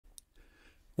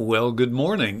Well, good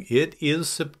morning. It is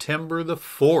September the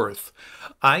 4th.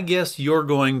 I guess you're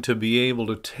going to be able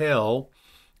to tell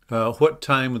what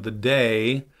time of the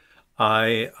day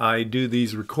I do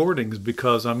these recordings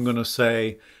because I'm going to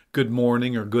say good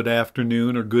morning or good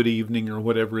afternoon or good evening or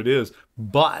whatever it is.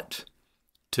 But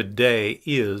today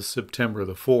is September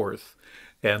the 4th.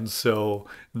 And so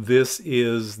this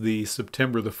is the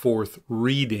September the 4th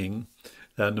reading.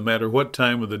 No matter what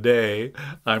time of the day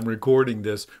I'm recording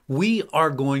this, we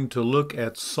are going to look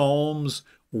at Psalms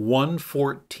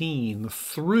 114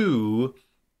 through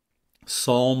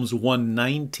Psalms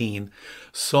 119.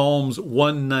 Psalms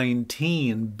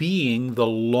 119 being the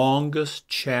longest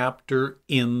chapter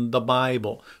in the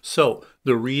Bible. So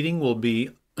the reading will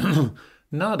be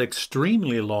not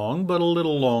extremely long, but a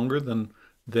little longer than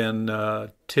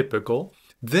typical.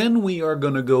 Then we are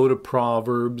going to go to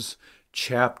Proverbs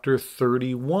chapter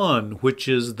 31, which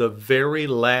is the very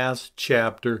last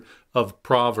chapter of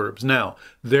Proverbs. Now,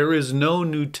 there is no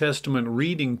New Testament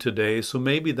reading today, so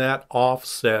maybe that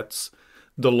offsets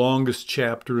the longest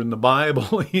chapter in the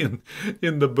Bible in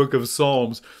the book of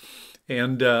Psalms.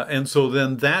 And so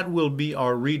then that will be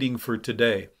our reading for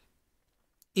today.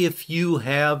 If you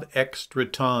have extra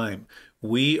time,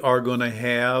 we are going to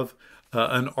have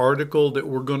an article that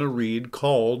we're going to read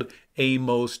called A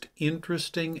Most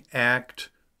Interesting Act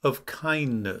of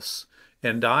Kindness.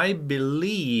 And I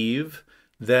believe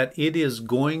that it is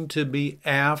going to be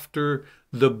after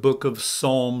the book of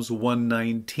Psalms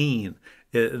 119.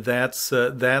 That's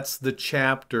the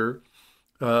chapter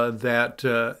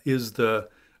that is the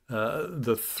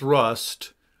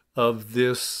thrust of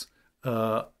this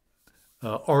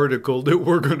article that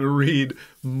we're going to read,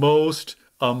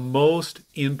 a most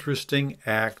interesting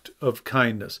act of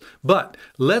kindness. But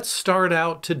let's start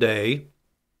out today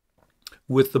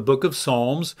with the book of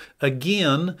Psalms.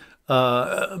 Again,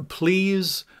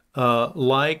 please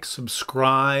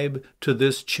subscribe to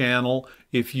this channel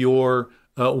if you're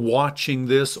watching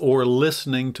this or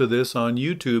listening to this on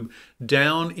YouTube.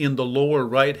 Down in the lower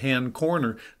right-hand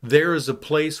corner, there is a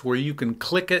place where you can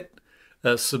click it,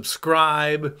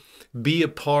 subscribe, be a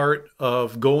part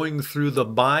of going through the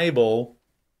Bible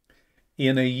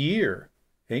in a year.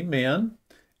 Amen.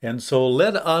 And so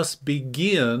let us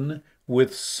begin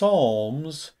with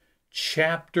Psalms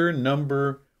chapter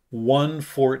number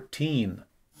 114.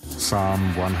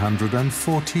 Psalm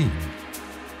 114.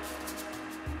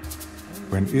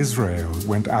 When Israel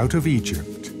went out of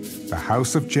Egypt, the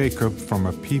house of Jacob from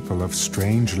a people of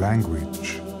strange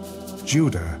language,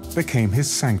 Judah became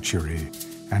his sanctuary,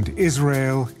 and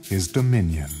Israel his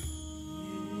dominion.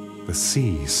 The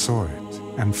sea saw it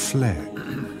and fled.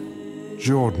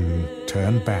 Jordan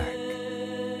turned back.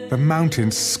 The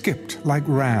mountains skipped like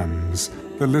rams,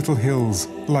 the little hills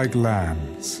like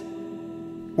lambs.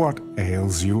 What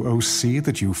ails you, O sea,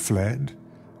 that you fled?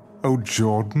 O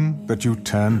Jordan, that you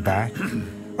turned back?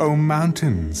 O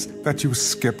mountains, that you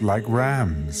skip like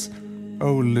rams?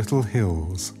 O little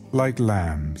hills like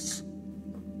lambs?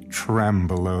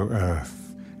 Tremble, O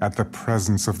earth, at the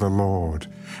presence of the Lord,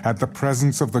 at the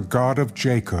presence of the God of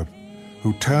Jacob,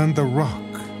 who turned the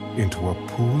rock into a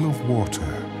pool of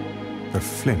water, the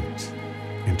flint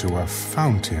into a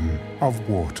fountain of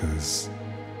waters.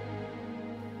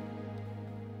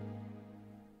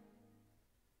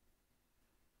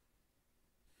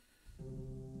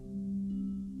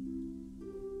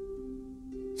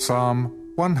 Psalm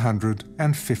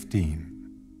 115.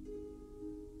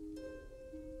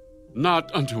 Not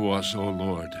unto us, O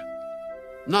Lord,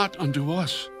 not unto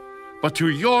us, but to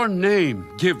your name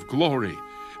give glory,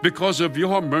 because of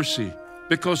your mercy,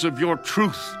 because of your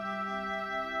truth.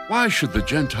 Why should the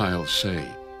Gentiles say,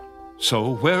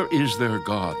 "So where is their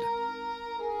God?"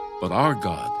 But our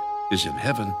God is in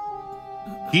heaven.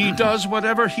 He does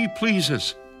whatever he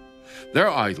pleases. Their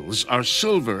idols are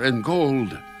silver and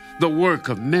gold, the work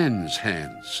of men's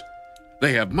hands.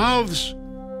 They have mouths,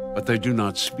 but they do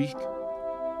not speak.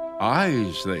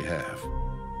 Eyes they have,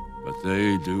 but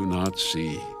they do not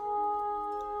see.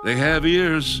 They have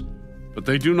ears, but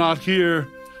they do not hear.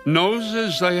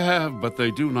 Noses they have, but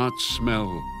they do not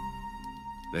smell.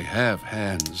 They have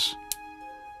hands,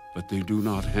 but they do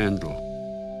not handle.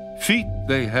 Feet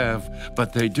they have,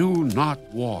 but they do not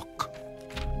walk.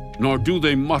 Nor do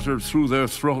they mutter through their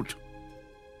throat.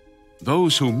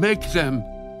 Those who make them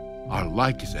are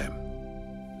like them.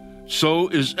 So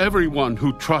is everyone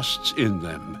who trusts in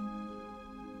them.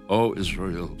 O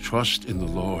Israel, trust in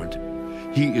the Lord.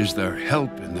 He is their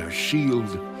help and their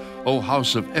shield. O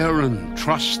house of Aaron,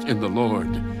 trust in the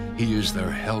Lord. He is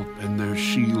their help and their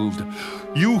shield.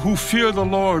 You who fear the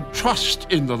Lord, trust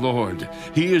in the Lord.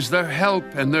 He is their help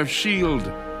and their shield.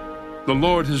 The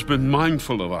Lord has been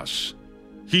mindful of us.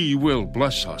 He will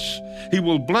bless us. He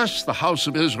will bless the house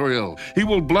of Israel. He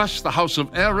will bless the house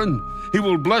of Aaron. He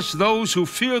will bless those who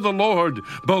fear the Lord,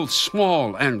 both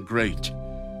small and great.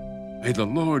 May the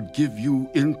Lord give you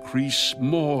increase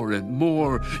more and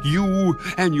more, you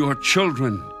and your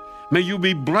children. May you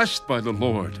be blessed by the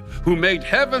Lord, who made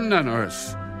heaven and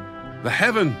earth.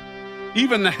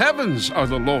 Even the heavens are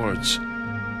the Lord's,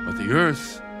 but the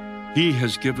earth he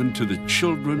has given to the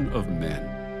children of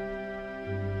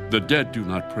men. The dead do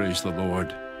not praise the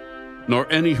Lord, nor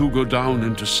any who go down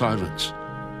into silence.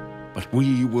 But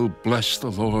we will bless the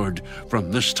Lord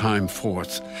from this time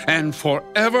forth and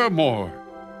forevermore.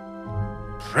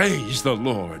 Praise the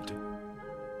Lord.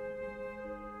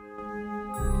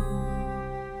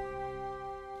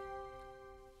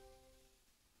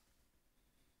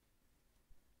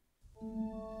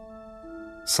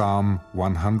 Psalm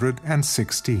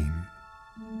 116.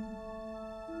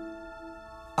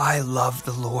 I love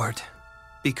the Lord,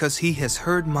 because he has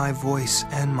heard my voice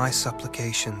and my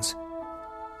supplications.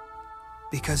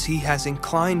 Because he has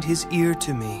inclined his ear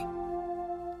to me.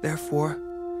 Therefore,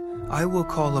 I will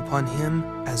call upon him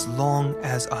as long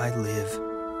as I live.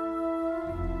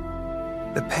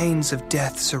 The pains of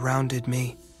death surrounded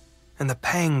me, and the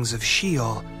pangs of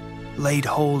Sheol laid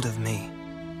hold of me.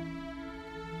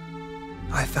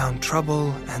 I found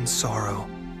trouble and sorrow.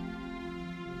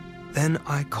 Then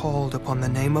I called upon the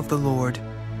name of the Lord.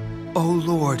 O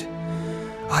Lord,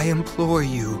 I implore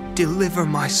you, deliver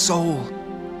my soul.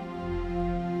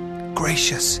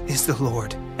 Gracious is the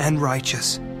Lord and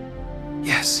righteous.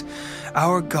 Yes,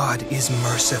 our God is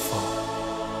merciful.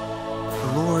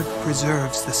 The Lord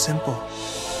preserves the simple.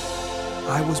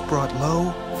 I was brought low,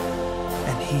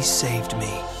 and he saved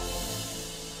me.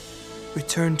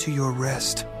 Return to your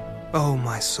rest, O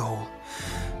my soul,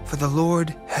 for the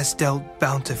Lord has dealt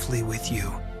bountifully with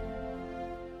you.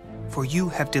 For you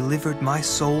have delivered my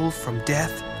soul from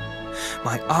death,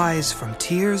 my eyes from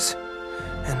tears,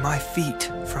 and my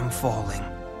feet from falling.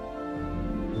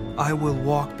 I will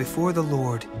walk before the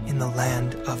Lord in the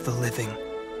land of the living.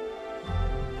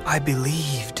 I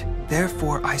believed,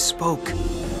 therefore I spoke.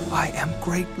 I am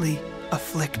greatly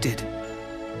afflicted.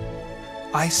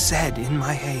 I said in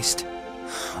my haste,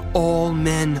 all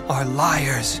men are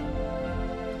liars.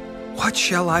 What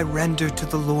shall I render to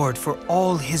the Lord for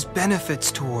all his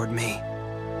benefits toward me?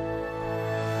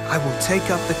 I will take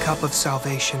up the cup of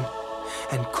salvation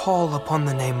and call upon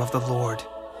the name of the Lord.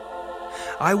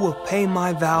 I will pay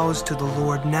my vows to the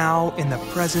Lord now in the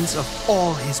presence of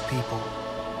all his people.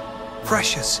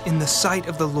 Precious in the sight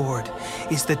of the Lord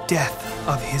is the death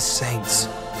of his saints.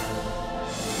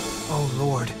 O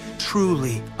Lord,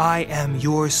 truly I am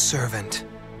your servant.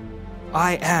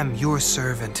 I am your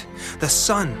servant, the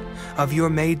son of your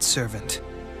maidservant.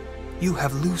 You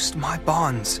have loosed my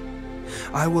bonds.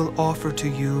 I will offer to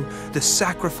you the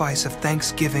sacrifice of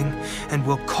thanksgiving and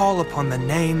will call upon the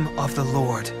name of the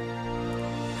Lord.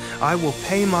 I will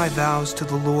pay my vows to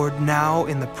the Lord now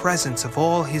in the presence of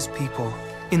all his people,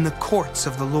 in the courts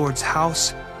of the Lord's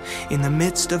house, in the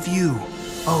midst of you,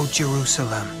 O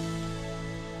Jerusalem.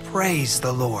 Praise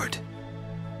the Lord.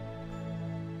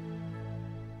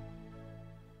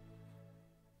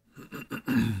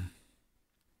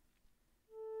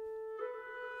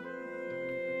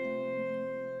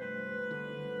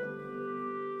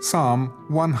 Psalm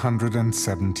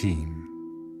 117.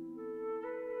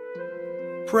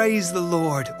 Praise the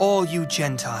Lord, all you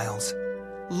Gentiles.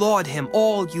 Laud him,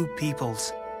 all you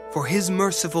peoples, for his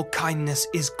merciful kindness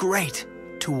is great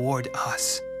toward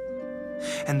us.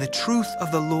 And the truth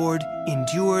of the Lord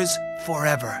endures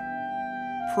forever.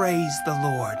 Praise the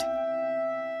Lord.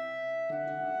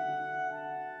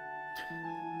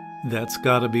 That's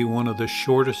got to be one of the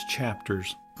shortest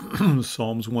chapters.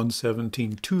 Psalms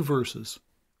 117, 2 verses.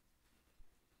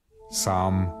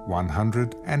 Psalm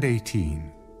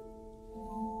 118.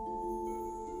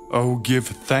 Oh, give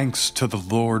thanks to the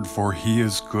Lord, for he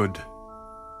is good,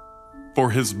 for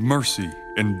his mercy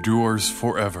endures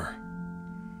forever.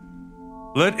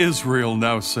 Let Israel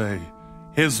now say,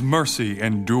 his mercy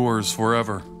endures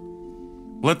forever.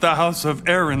 Let the house of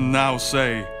Aaron now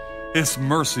say, his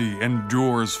mercy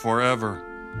endures forever.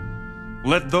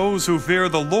 Let those who fear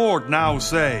the Lord now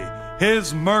say,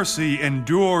 his mercy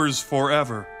endures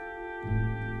forever.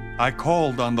 I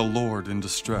called on the Lord in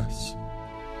distress.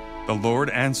 The Lord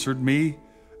answered me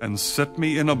and set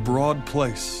me in a broad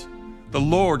place. The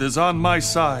Lord is on my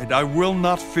side, I will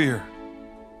not fear.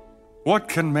 What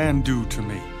can man do to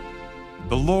me?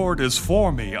 The Lord is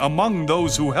for me among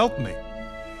those who help me.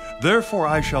 Therefore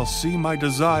I shall see my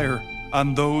desire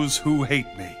on those who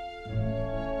hate me.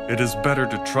 It is better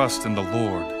to trust in the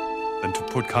Lord than to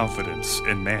put confidence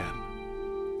in man.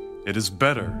 It is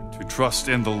better to trust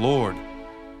in the Lord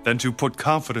than to put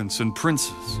confidence in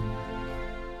princes.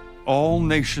 All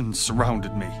nations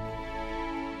surrounded me,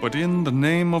 but in the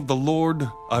name of the Lord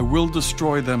I will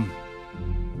destroy them.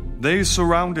 They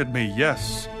surrounded me,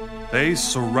 yes, they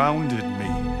surrounded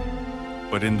me,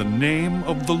 but in the name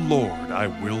of the Lord I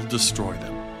will destroy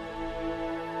them.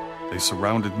 They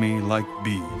surrounded me like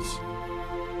bees.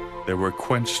 They were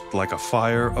quenched like a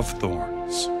fire of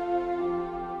thorns.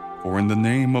 For in the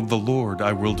name of the Lord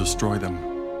I will destroy them.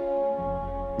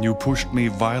 You pushed me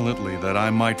violently that I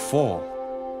might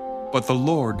fall, but the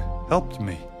Lord helped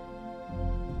me.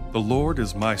 The Lord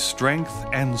is my strength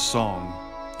and song.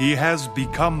 He has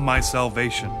become my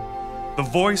salvation. The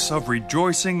voice of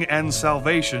rejoicing and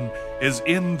salvation is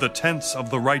in the tents of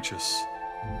the righteous.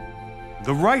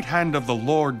 The right hand of the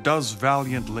Lord does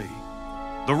valiantly.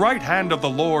 The right hand of the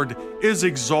Lord is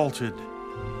exalted.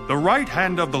 The right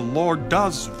hand of the Lord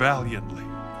does valiantly.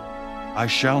 I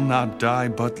shall not die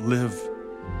but live,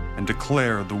 and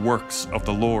declare the works of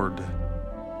the Lord.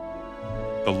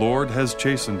 The Lord has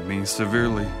chastened me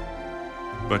severely,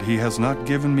 but he has not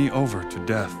given me over to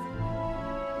death.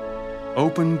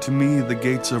 Open to me the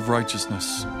gates of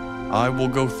righteousness. I will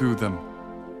go through them,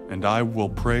 and I will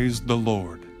praise the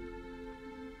Lord.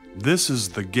 This is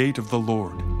the gate of the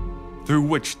Lord, through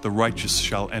which the righteous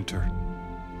shall enter.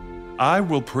 I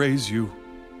will praise you,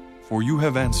 for you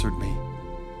have answered me,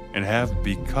 and have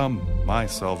become my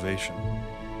salvation.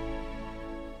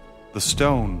 The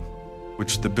stone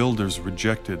which the builders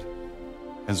rejected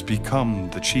has become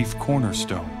the chief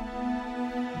cornerstone.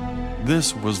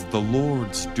 This was the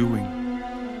Lord's doing.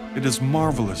 It is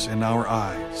marvelous in our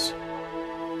eyes.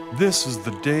 This is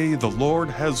the day the Lord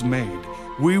has made.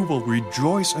 We will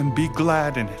rejoice and be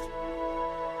glad in it.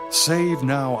 Save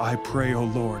now, I pray, O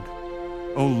Lord.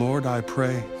 O Lord, I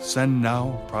pray, send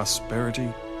now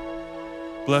prosperity.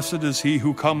 Blessed is he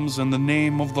who comes in the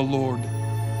name of the Lord.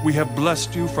 We have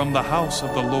blessed you from the house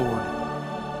of the Lord.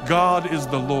 God is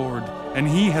the Lord, and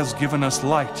he has given us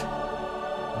light.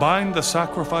 Bind the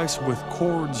sacrifice with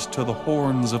cords to the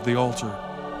horns of the altar.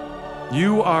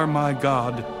 You are my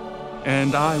God,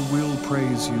 and I will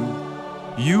praise you.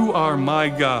 You are my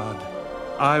God,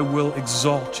 I will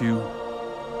exalt you.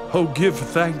 Oh, give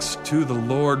thanks to the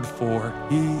Lord, for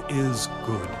he is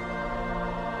good,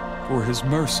 for his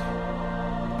mercy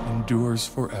endures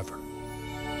forever.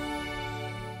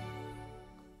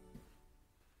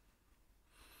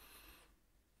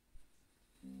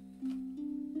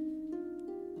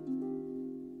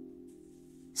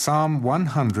 Psalm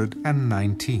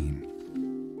 119.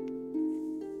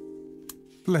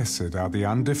 Blessed are the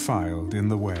undefiled in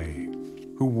the way,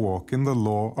 who walk in the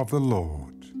law of the Lord.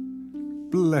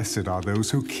 Blessed are those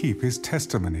who keep his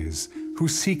testimonies, who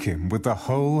seek him with the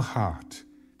whole heart.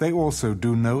 They also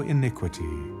do no iniquity.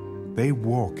 They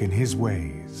walk in his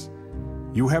ways.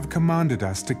 You have commanded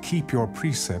us to keep your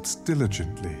precepts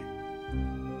diligently.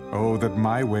 Oh, that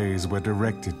my ways were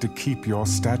directed to keep your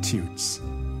statutes.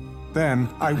 Then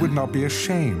I would not be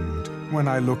ashamed when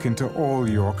I look into all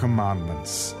your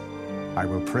commandments. I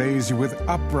will praise you with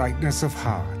uprightness of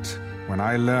heart when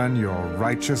I learn your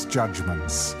righteous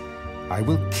judgments. I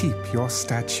will keep your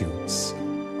statutes.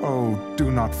 Oh,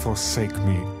 do not forsake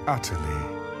me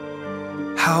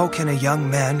utterly. How can a young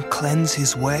man cleanse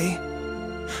his way?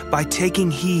 By taking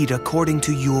heed according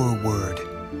to your word.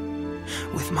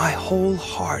 With my whole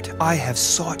heart I have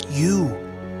sought you.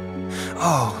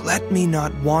 Oh, let me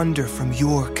not wander from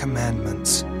your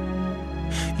commandments.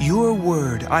 Your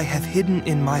word I have hidden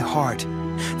in my heart,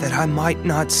 that I might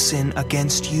not sin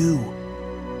against you.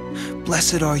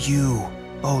 Blessed are you,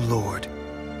 O Lord.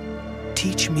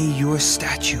 Teach me your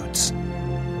statutes.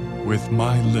 With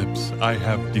my lips I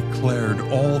have declared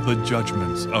all the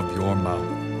judgments of your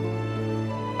mouth.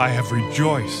 I have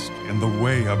rejoiced in the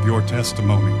way of your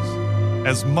testimonies,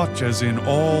 as much as in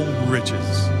all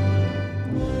riches.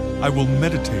 I will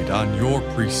meditate on your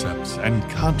precepts and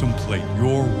contemplate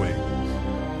your ways.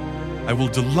 I will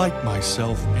delight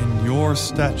myself in your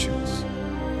statutes.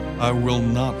 I will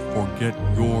not forget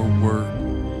your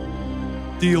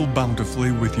word. Deal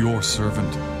bountifully with your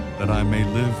servant, that I may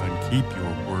live and keep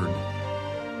your word.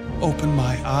 Open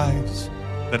my eyes,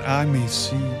 that I may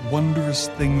see wondrous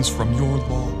things from your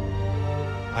law.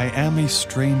 I am a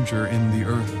stranger in the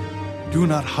earth. Do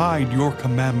not hide your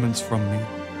commandments from me.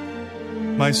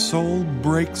 My soul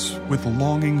breaks with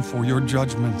longing for your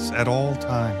judgments at all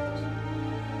times.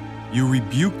 You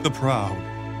rebuke the proud,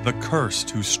 the cursed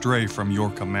who stray from your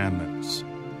commandments.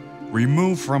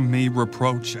 Remove from me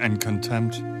reproach and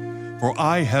contempt, for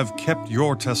I have kept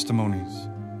your testimonies.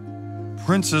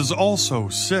 Princes also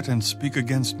sit and speak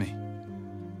against me,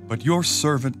 but your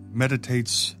servant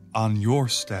meditates on your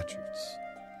statutes.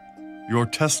 Your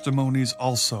testimonies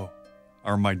also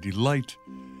are my delight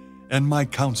and my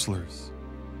counselors.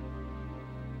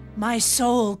 My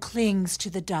soul clings to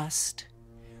the dust.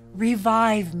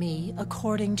 Revive me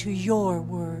according to your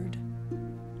word.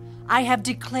 I have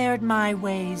declared my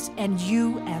ways, and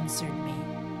you answered me.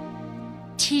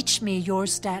 Teach me your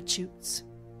statutes.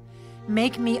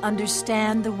 Make me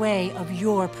understand the way of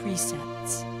your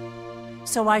precepts,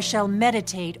 so I shall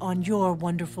meditate on your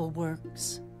wonderful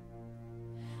works.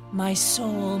 My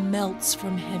soul melts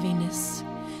from heaviness.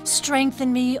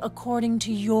 Strengthen me according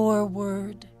to your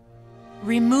word.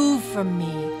 Remove from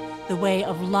me the way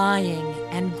of lying,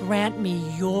 and grant me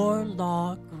your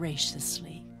law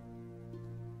graciously.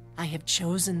 I have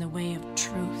chosen the way of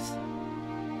truth.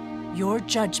 Your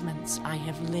judgments I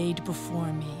have laid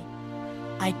before me.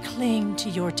 I cling to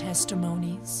your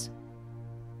testimonies.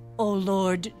 O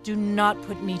Lord, do not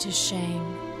put me to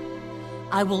shame.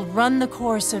 I will run the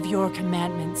course of your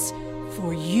commandments,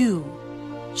 for you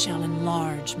shall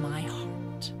enlarge my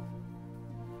heart.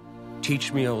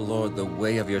 Teach me, O Lord, the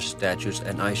way of your statutes,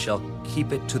 and I shall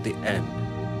keep it to the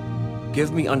end.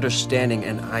 Give me understanding,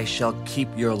 and I shall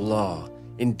keep your law.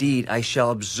 Indeed, I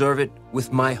shall observe it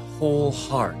with my whole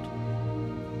heart.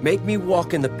 Make me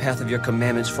walk in the path of your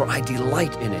commandments, for I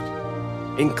delight in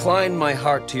it. Incline my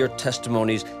heart to your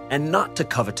testimonies, and not to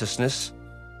covetousness.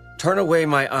 Turn away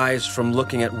my eyes from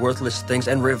looking at worthless things,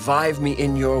 and revive me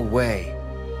in your way.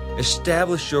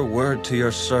 Establish your word to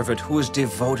your servant, who is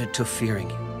devoted to fearing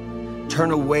you.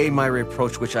 Turn away my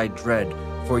reproach which I dread,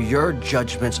 for your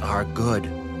judgments are good.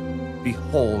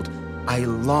 Behold, I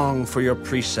long for your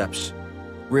precepts.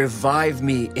 Revive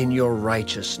me in your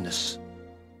righteousness.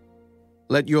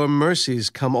 Let your mercies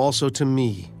come also to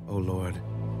me, O Lord,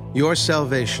 your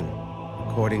salvation,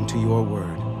 according to your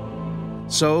word.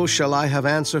 So shall I have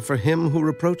answer for him who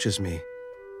reproaches me,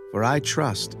 for I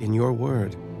trust in your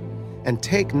word. And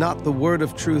take not the word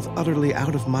of truth utterly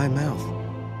out of my mouth,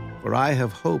 for I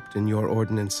have hoped in your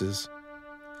ordinances.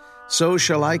 So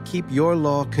shall I keep your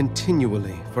law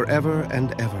continually, forever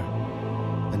and ever.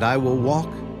 And I will walk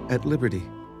at liberty,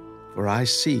 for I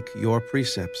seek your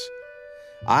precepts.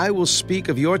 I will speak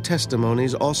of your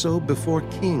testimonies also before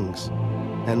kings,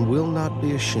 and will not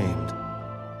be ashamed.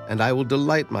 And I will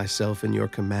delight myself in your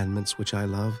commandments, which I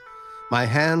love. My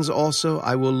hands also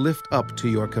I will lift up to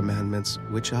your commandments,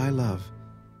 which I love,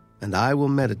 and I will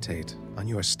meditate on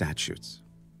your statutes.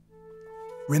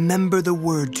 Remember the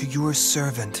word to your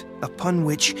servant, upon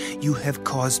which you have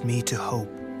caused me to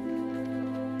hope.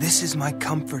 This is my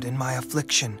comfort in my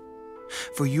affliction,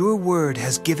 for your word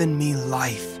has given me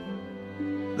life.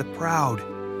 The proud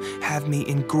have me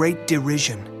in great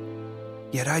derision,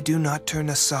 yet I do not turn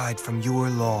aside from your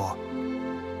law.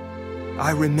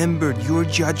 I remembered your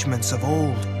judgments of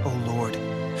old, O Lord,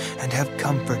 and have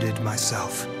comforted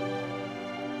myself.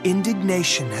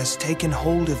 Indignation has taken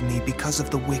hold of me because of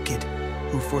the wicked,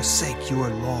 who forsake your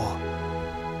law.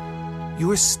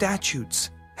 Your statutes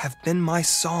have been my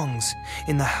songs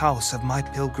in the house of my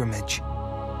pilgrimage.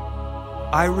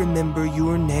 I remember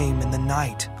your name in the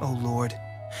night, O Lord,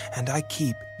 and I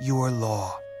keep your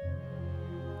law.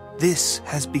 This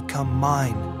has become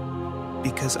mine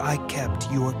because I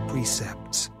kept your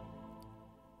precepts.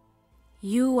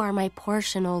 You are my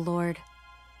portion, O Lord.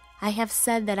 I have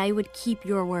said that I would keep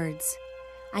your words.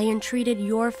 I entreated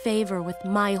your favor with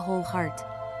my whole heart.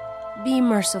 Be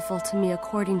merciful to me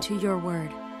according to your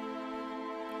word.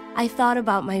 I thought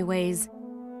about my ways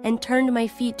and turned my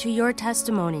feet to your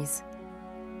testimonies.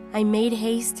 I made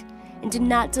haste and did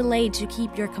not delay to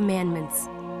keep your commandments.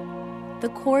 The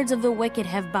cords of the wicked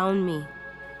have bound me,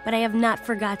 but I have not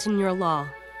forgotten your law.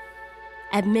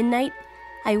 At midnight,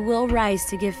 I will rise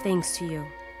to give thanks to you,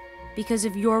 because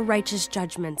of your righteous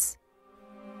judgments.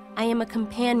 I am a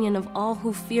companion of all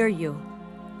who fear you,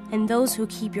 and those who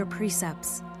keep your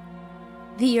precepts.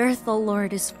 The earth, O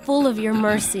Lord, is full of your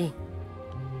mercy.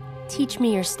 Teach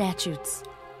me your statutes.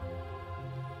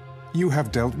 You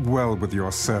have dealt well with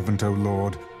your servant, O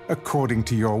Lord, according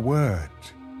to your word.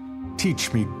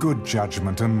 Teach me good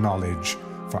judgment and knowledge,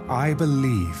 for I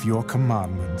believe your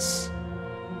commandments.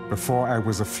 Before I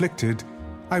was afflicted,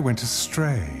 I went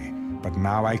astray, but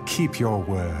now I keep your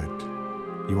word.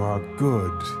 You are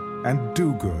good and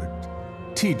do good.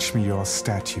 Teach me your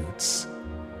statutes.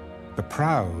 The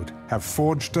proud have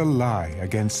forged a lie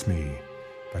against me,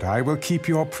 but I will keep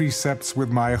your precepts with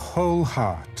my whole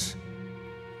heart.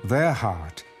 Their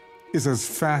heart is as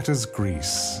fat as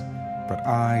grease, but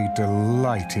I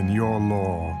delight in your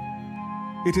law.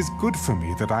 It is good for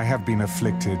me that I have been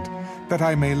afflicted, that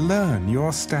I may learn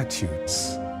your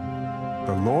statutes.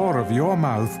 The law of your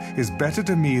mouth is better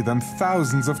to me than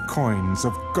thousands of coins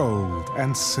of gold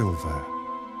and silver.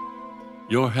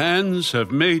 Your hands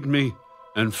have made me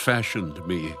and fashioned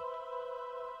me.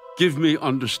 Give me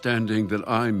understanding that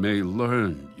I may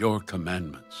learn your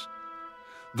commandments.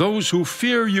 Those who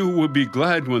fear you will be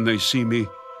glad when they see me,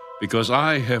 because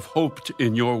I have hoped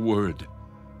in your word.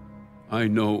 I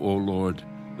know, O Lord,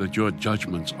 that your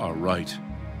judgments are right,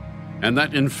 and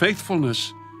that in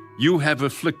faithfulness you have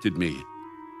afflicted me.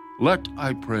 Let,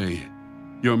 I pray,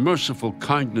 your merciful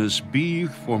kindness be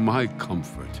for my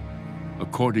comfort,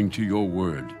 according to your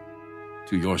word,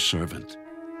 to your servant.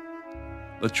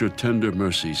 Let your tender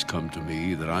mercies come to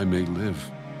me, that I may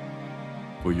live.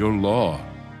 For your law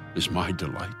is my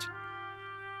delight.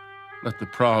 Let the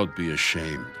proud be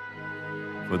ashamed,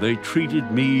 for they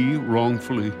treated me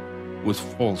wrongfully with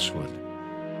falsehood.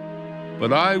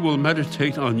 But I will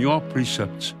meditate on your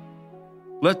precepts.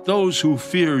 Let those who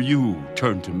fear you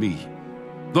turn to me,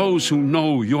 those who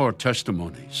know your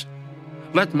testimonies.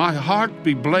 Let my heart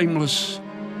be blameless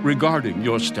regarding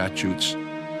your statutes,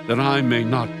 that I may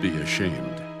not be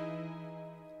ashamed.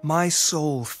 My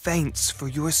soul faints for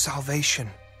your salvation,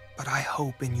 but I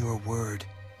hope in your word.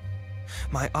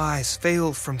 My eyes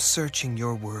fail from searching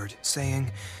your word,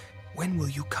 saying, when will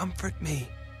you comfort me?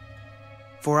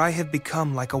 For I have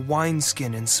become like a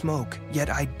wineskin in smoke, yet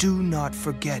I do not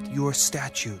forget your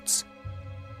statutes.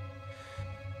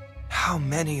 How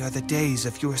many are the days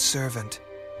of your servant?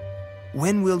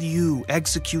 When will you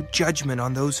execute judgment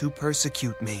on those who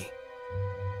persecute me?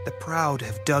 The proud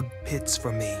have dug pits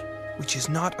for me, which is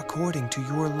not according to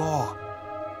your law.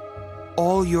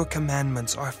 All your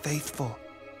commandments are faithful.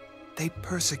 They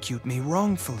persecute me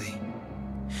wrongfully.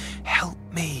 Help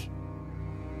me.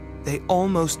 They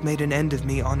almost made an end of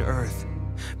me on earth,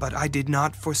 but I did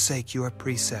not forsake your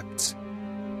precepts.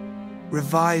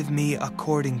 Revive me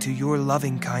according to your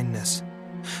loving kindness,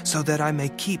 so that I may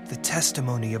keep the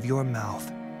testimony of your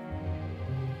mouth.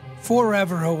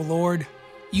 Forever, O Lord,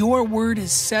 your word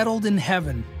is settled in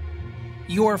heaven.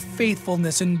 Your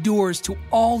faithfulness endures to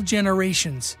all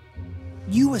generations.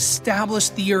 You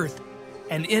established the earth,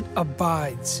 and it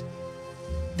abides.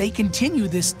 They continue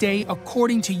this day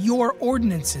according to your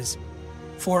ordinances,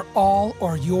 for all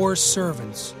are your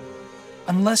servants.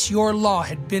 Unless your law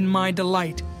had been my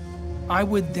delight, I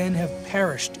would then have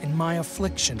perished in my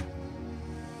affliction.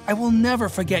 I will never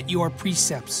forget your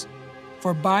precepts,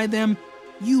 for by them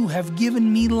you have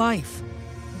given me life.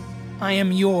 I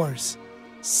am yours.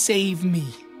 Save me.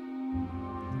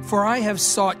 For I have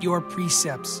sought your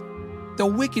precepts. The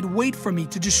wicked wait for me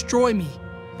to destroy me,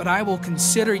 but I will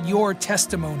consider your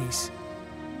testimonies.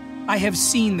 I have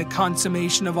seen the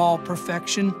consummation of all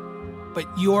perfection, but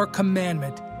your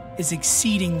commandment is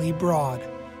exceedingly broad.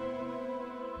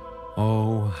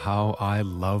 Oh, how I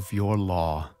love your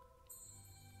law.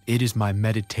 It is my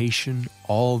meditation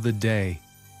all the day.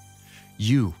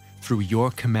 You, through your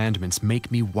commandments,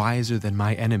 make me wiser than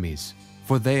my enemies,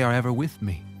 for they are ever with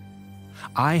me.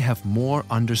 I have more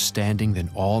understanding than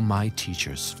all my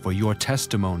teachers, for your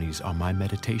testimonies are my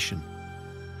meditation.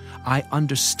 I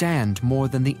understand more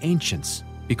than the ancients,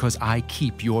 because I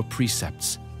keep your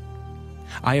precepts.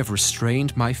 I have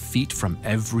restrained my feet from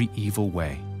every evil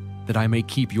way, that I may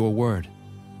keep your word.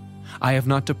 I have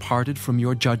not departed from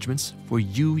your judgments, for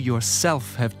you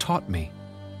yourself have taught me.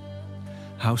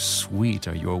 How sweet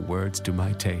are your words to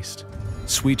my taste,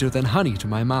 sweeter than honey to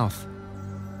my mouth.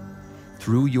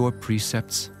 Through your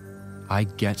precepts, I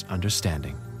get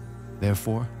understanding.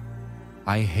 Therefore,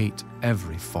 I hate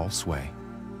every false way.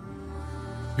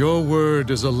 Your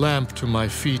word is a lamp to my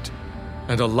feet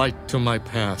and a light to my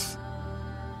path.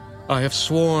 I have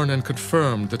sworn and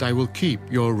confirmed that I will keep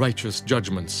your righteous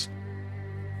judgments.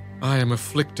 I am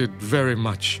afflicted very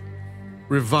much.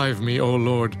 Revive me, O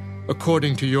Lord,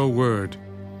 according to your word.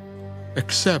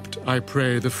 Accept, I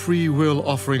pray, the free will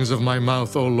offerings of my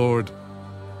mouth, O Lord,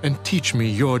 and teach me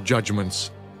your judgments.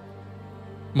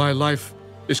 My life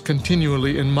is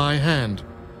continually in my hand,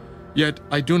 yet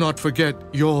I do not forget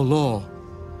your law.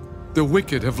 The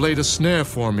wicked have laid a snare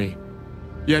for me,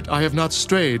 yet I have not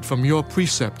strayed from your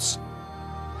precepts.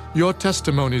 Your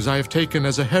testimonies I have taken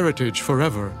as a heritage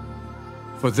forever,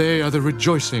 for they are the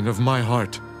rejoicing of my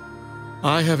heart.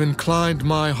 I have inclined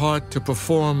my heart to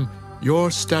perform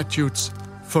your statutes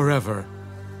forever,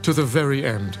 to the very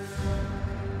end.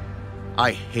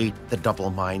 I hate the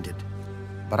double-minded,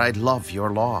 but I love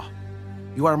your law.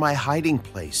 You are my hiding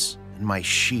place and my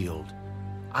shield.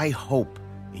 I hope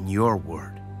in your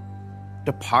word.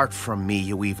 Depart from me,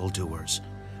 you evildoers,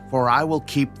 for I will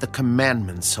keep the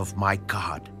commandments of my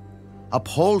God.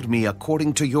 Uphold me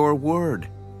according to your word,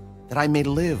 that I may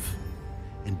live,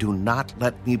 and do not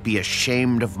let me be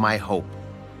ashamed of my hope.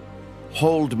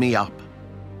 Hold me up,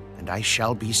 and I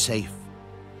shall be safe,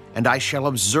 and I shall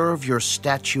observe your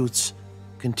statutes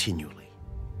continually.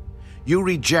 You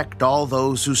reject all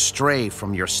those who stray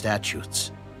from your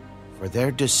statutes, for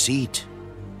their deceit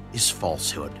is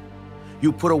falsehood.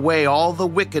 You put away all the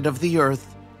wicked of the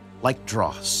earth like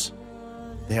dross.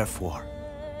 Therefore,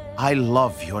 I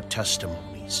love your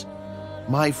testimonies.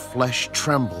 My flesh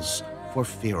trembles for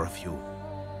fear of you,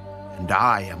 and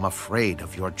I am afraid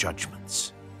of your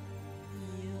judgments.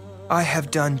 I have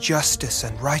done justice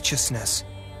and righteousness.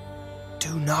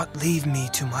 Do not leave me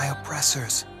to my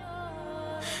oppressors.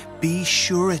 Be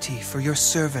surety for your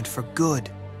servant for good.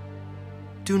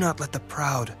 Do not let the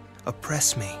proud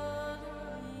oppress me.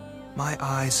 My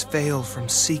eyes fail from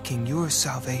seeking your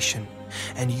salvation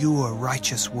and your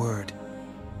righteous word.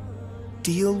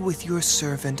 Deal with your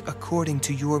servant according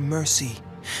to your mercy,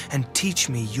 and teach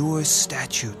me your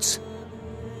statutes.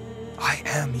 I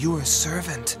am your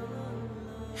servant.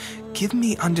 Give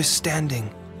me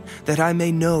understanding, that I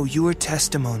may know your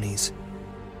testimonies.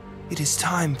 It is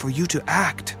time for you to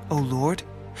act, O Lord,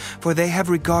 for they have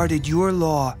regarded your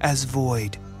law as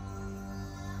void.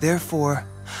 Therefore,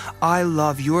 I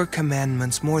love your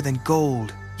commandments more than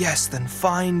gold, yes, than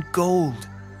fine gold.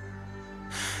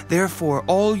 Therefore,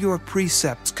 all your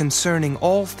precepts concerning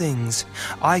all things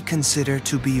I consider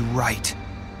to be right.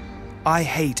 I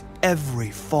hate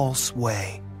every false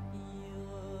way.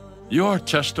 Your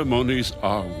testimonies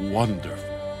are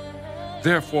wonderful.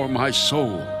 Therefore, my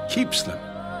soul keeps them.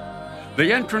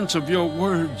 The entrance of your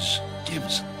words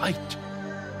gives light,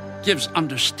 gives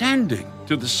understanding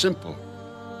to the simple.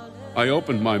 I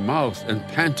opened my mouth and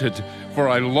panted, for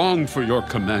I longed for your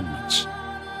commandments.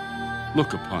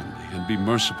 Look upon me and be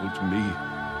merciful to me,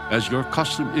 as your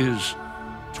custom is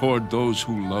toward those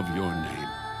who love your name.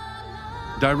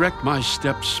 Direct my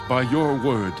steps by your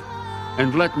word,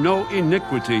 and let no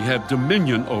iniquity have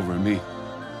dominion over me.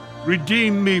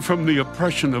 Redeem me from the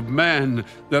oppression of man,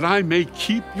 that I may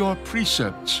keep your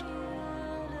precepts.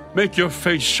 Make your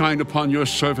face shine upon your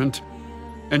servant,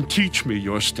 and teach me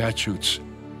your statutes.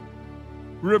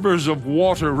 Rivers of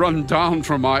water run down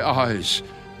from my eyes,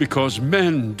 because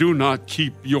men do not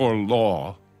keep your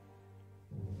law.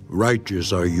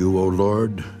 Righteous are you, O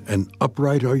Lord, and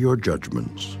upright are your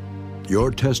judgments.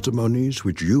 Your testimonies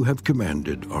which you have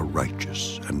commanded are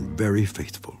righteous and very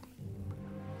faithful.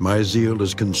 My zeal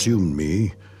has consumed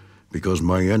me, because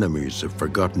my enemies have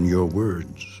forgotten your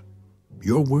words.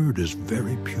 Your word is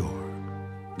very pure,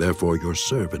 therefore your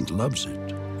servant loves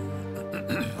it.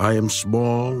 I am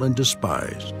small and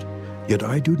despised, yet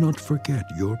I do not forget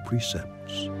your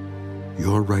precepts.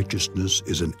 Your righteousness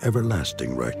is an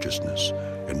everlasting righteousness,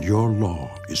 and your law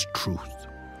is truth.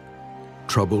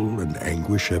 Trouble and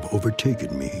anguish have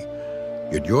overtaken me,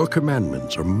 yet your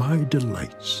commandments are my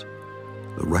delights.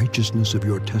 The righteousness of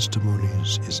your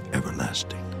testimonies is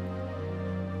everlasting.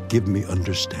 Give me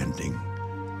understanding,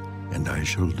 and I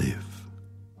shall live.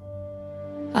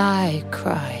 I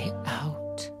cry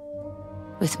out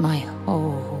with my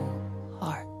whole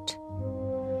heart.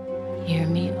 Hear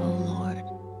me, O Lord.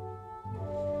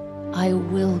 I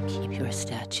will keep your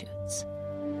statutes.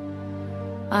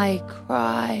 I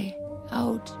cry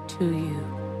out to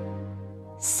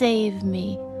you. Save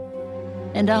me,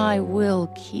 and I will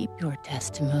keep your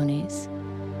testimonies.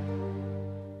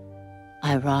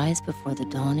 I rise before the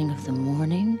dawning of the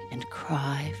morning and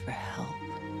cry for help.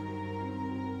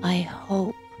 I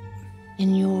hope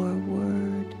in your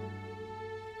word.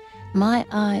 My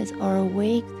eyes are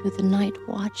awake through the night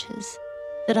watches,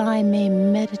 that I may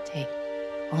meditate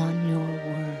on your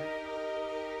word.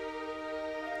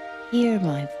 Hear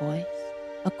my voice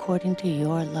according to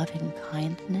your loving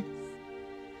kindness.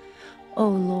 O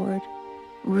Lord,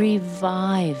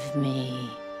 revive me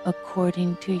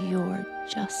according to your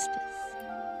justice.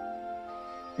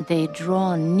 They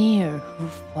draw near who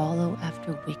follow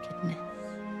after wickedness.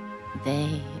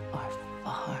 They are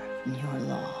far from your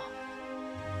law.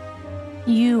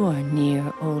 You are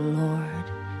near, O Lord,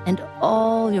 and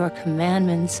all your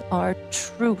commandments are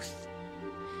truth.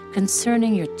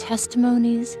 Concerning your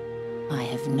testimonies, I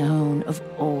have known of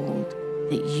old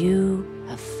that you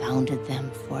have founded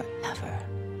them forever.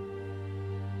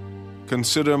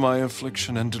 Consider my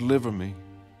affliction and deliver me,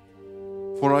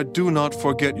 for I do not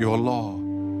forget your law.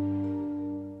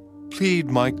 Plead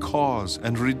my cause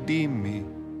and redeem me.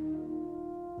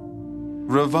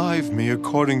 Revive me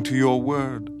according to your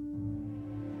word.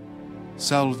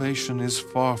 Salvation is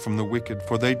far from the wicked,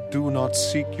 for they do not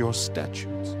seek your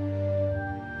statutes.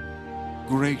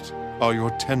 Great are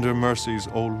your tender mercies,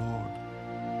 O Lord.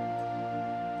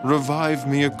 Revive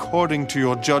me according to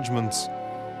your judgments.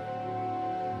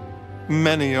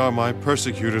 Many are my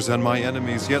persecutors and my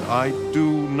enemies, yet I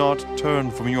do not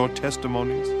turn from your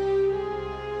testimonies.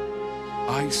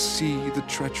 I see the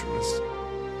treacherous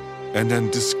and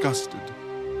am disgusted,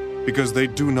 because they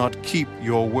do not keep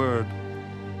your word.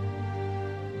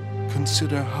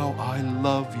 Consider how I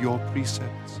love your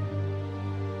precepts.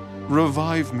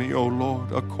 Revive me, O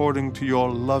Lord, according to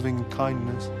your loving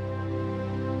kindness.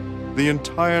 The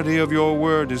entirety of your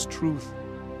word is truth,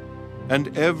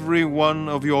 and every one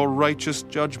of your righteous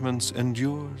judgments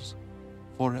endures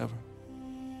forever.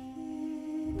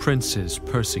 Princes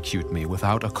persecute me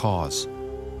without a cause,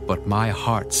 but my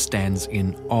heart stands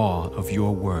in awe of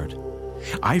your word.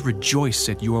 I rejoice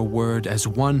at your word as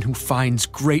one who finds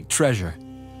great treasure.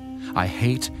 I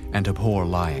hate and abhor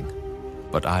lying,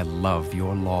 but I love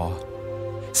your law.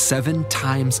 7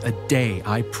 times a day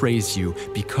I praise you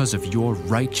because of your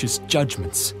righteous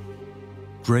judgments.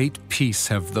 Great peace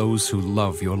have those who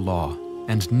love your law,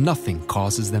 and nothing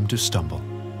causes them to stumble.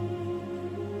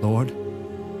 Lord,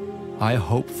 I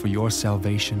hope for your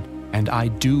salvation, and I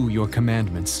do your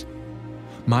commandments.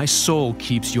 My soul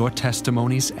keeps your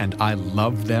testimonies, and I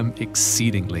love them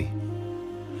exceedingly.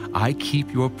 I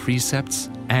keep your precepts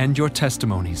and your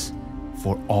testimonies,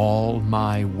 for all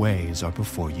my ways are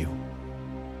before you.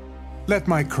 Let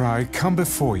my cry come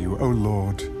before you, O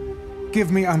Lord.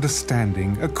 Give me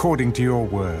understanding according to your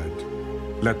word.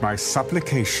 Let my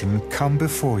supplication come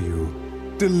before you.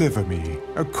 Deliver me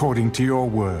according to your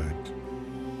word.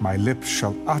 My lips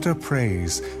shall utter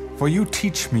praise, for you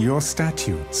teach me your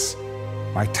statutes.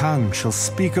 My tongue shall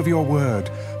speak of your word,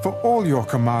 for all your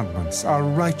commandments are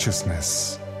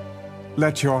righteousness.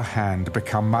 Let your hand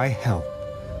become my help,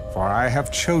 for I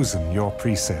have chosen your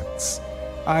precepts.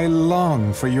 I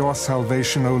long for your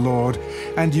salvation, O Lord,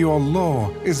 and your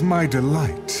law is my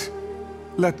delight.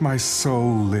 Let my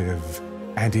soul live,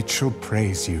 and it shall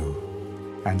praise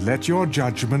you. And let your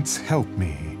judgments help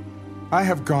me. I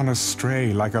have gone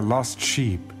astray like a lost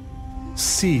sheep.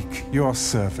 Seek your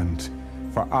servant,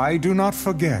 for I do not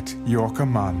forget your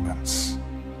commandments.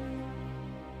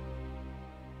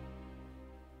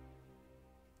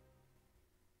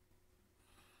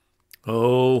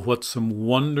 Oh, what some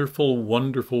wonderful,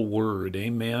 wonderful word.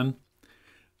 Amen.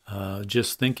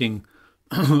 Just thinking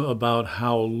about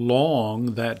how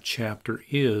long that chapter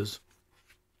is,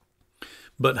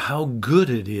 but how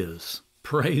good it is.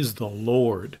 Praise the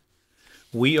Lord.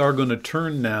 We are going to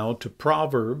turn now to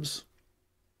Proverbs.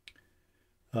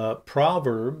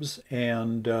 Proverbs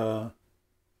and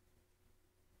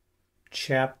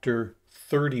chapter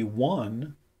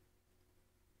 31,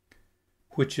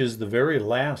 which is the very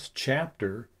last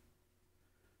chapter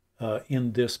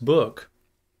in this book.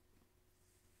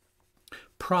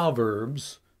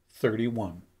 Proverbs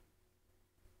 31.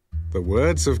 The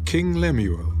words of King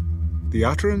Lemuel, the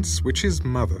utterance which his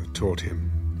mother taught him.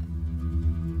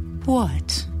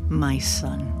 What, my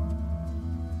son?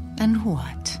 And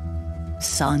what,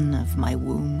 son of my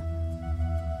womb?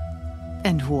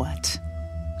 And what,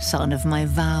 son of my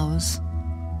vows?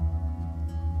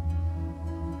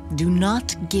 Do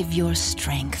not give your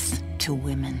strength to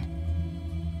women,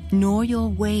 nor your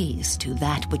ways to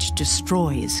that which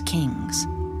destroys kings.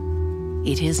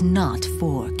 It is not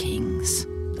for kings,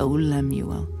 O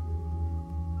Lemuel.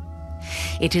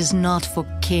 It is not for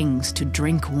kings to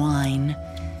drink wine,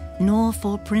 nor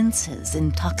for princes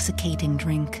intoxicating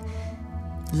drink,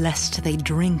 lest they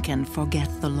drink and forget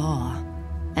the law,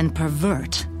 and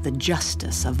pervert the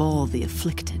justice of all the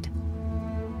afflicted.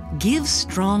 Give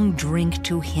strong drink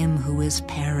to him who is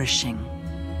perishing,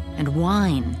 and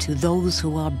wine to those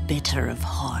who are bitter of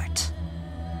heart.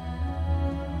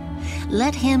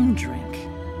 Let him drink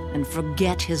and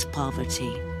forget his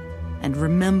poverty, and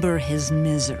remember his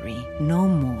misery no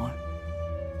more.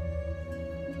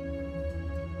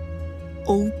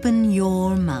 Open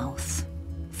your mouth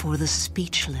for the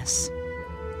speechless,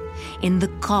 in the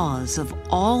cause of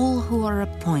all who are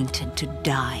appointed to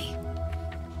die.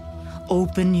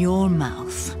 Open your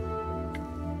mouth,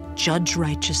 judge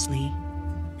righteously,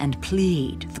 and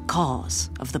plead the cause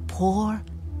of the poor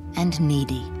and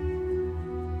needy.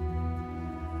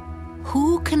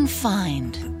 Who can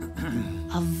find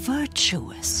a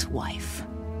virtuous wife?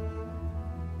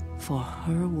 For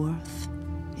her worth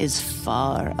is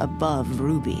far above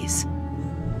rubies.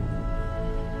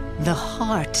 The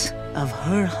heart of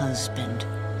her husband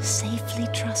safely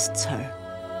trusts her,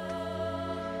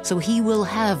 so he will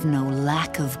have no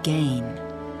lack of gain.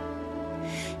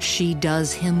 She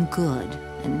does him good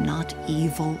and not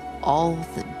evil all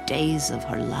the days of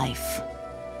her life.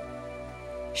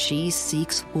 She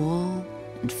seeks wool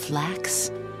and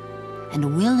flax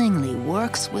and willingly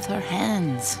works with her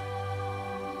hands.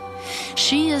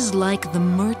 She is like the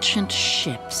merchant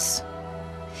ships.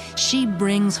 She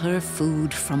brings her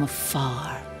food from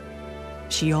afar.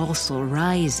 She also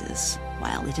rises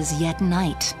while it is yet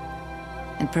night,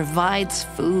 and provides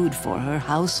food for her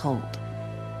household,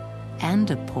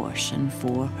 and a portion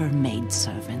for her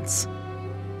maidservants.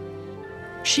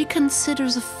 She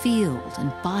considers a field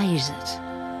and buys it.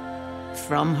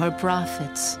 From her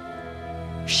profits,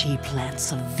 she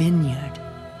plants a vineyard.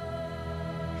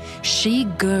 She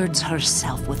girds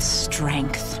herself with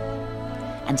strength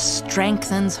and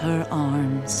strengthens her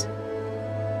arms.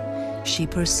 She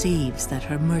perceives that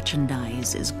her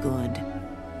merchandise is good,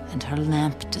 and her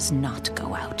lamp does not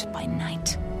go out by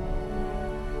night.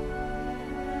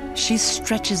 She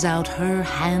stretches out her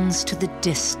hands to the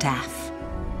distaff,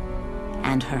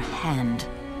 and her hand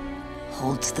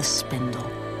holds the spindle.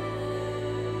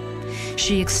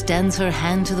 She extends her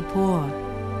hand to the poor.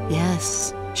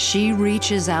 Yes, she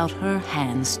reaches out her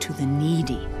hands to the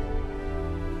needy.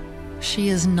 She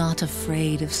is not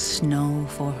afraid of snow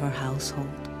for her household,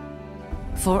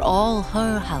 for all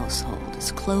her household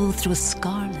is clothed with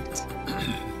scarlet.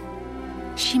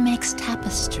 She makes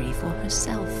tapestry for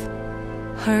herself.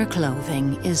 Her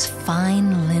clothing is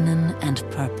fine linen and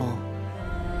purple.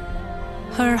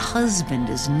 Her husband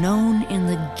is known in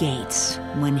the gates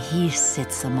when he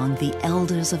sits among the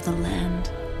elders of the land.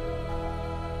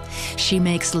 She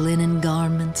makes linen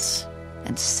garments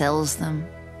and sells them,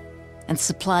 and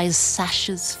supplies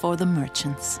sashes for the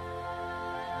merchants.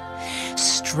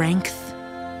 Strength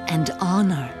and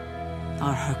honor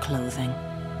are her clothing.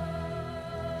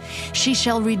 She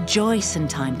shall rejoice in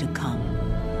time to come.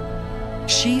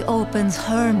 She opens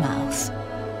her mouth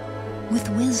with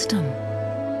wisdom,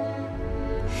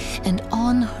 and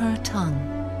on her tongue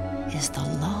is the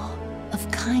law of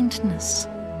kindness.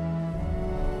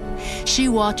 She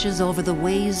watches over the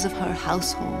ways of her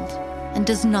household and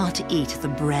does not eat the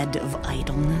bread of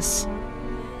idleness.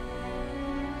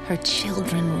 Her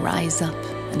children rise up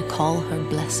and call her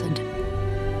blessed.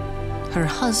 Her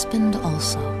husband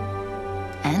also,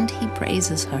 and he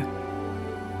praises her.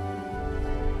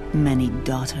 Many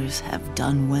daughters have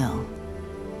done well,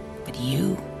 but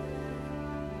you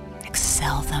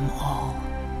excel them all.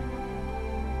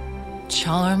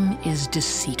 Charm is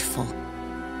deceitful,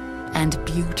 and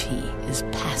beauty is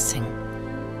passing.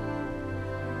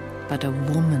 But a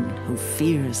woman who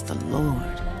fears the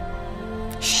Lord,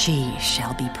 she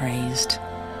shall be praised.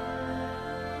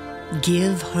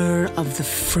 Give her of the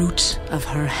fruit of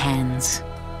her hands,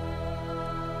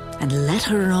 and let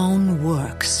her own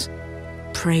works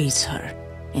praise her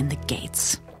in the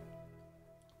gates.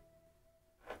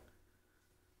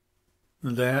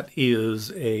 That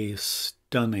is a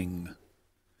stunning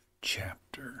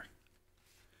chapter.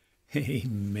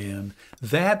 Amen.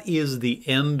 That is the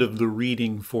end of the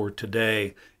reading for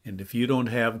today. And if you don't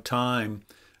have time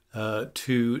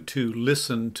to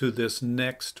listen to this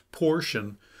next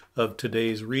portion of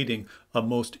today's reading, a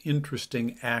most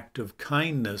interesting act of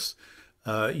kindness,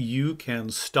 you can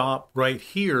stop right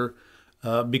here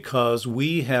because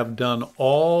we have done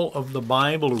all of the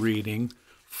Bible reading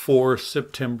for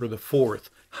September the 4th.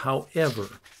 However,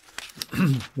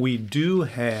 we do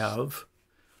have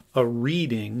a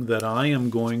reading that I am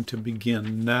going to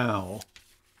begin now.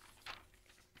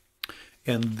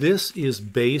 And this is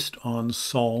based on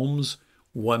Psalms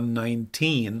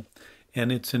 119,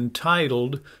 and it's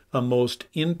entitled, A Most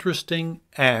Interesting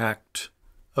Act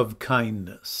of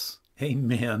Kindness.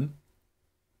 Amen.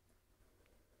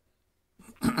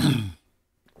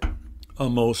 A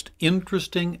most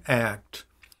interesting act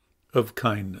of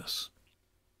kindness.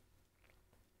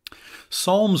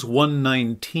 Psalms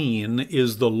 119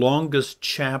 is the longest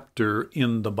chapter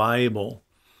in the Bible,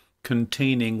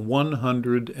 containing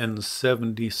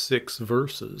 176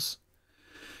 verses.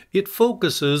 It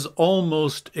focuses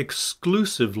almost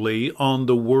exclusively on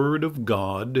the Word of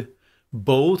God,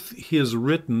 both His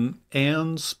written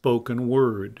and spoken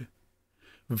word.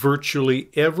 Virtually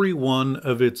every one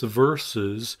of its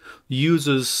verses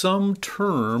uses some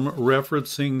term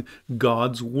referencing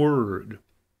God's Word.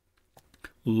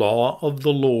 Law of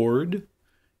the Lord,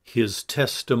 His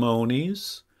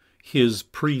testimonies, His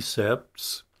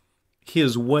precepts,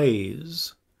 His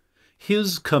ways,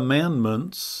 His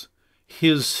commandments,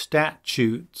 His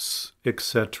statutes,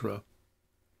 etc.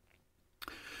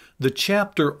 The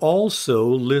chapter also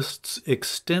lists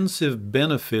extensive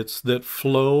benefits that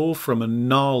flow from a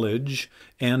knowledge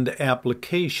and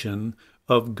application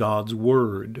of God's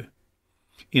Word.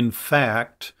 In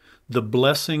fact, The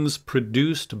blessings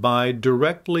produced by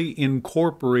directly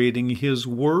incorporating His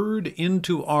Word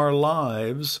into our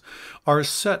lives are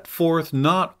set forth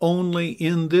not only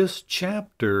in this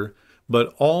chapter,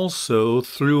 but also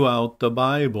throughout the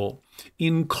Bible,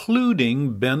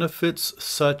 including benefits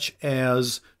such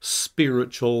as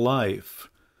spiritual life.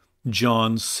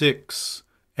 John 6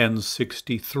 and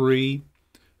 63,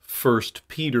 1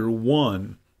 Peter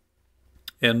 1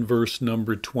 and verse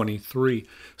number 23.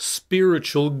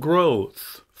 Spiritual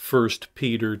growth, 1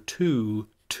 Peter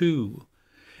 2:2.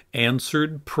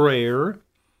 Answered prayer,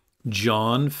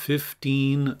 John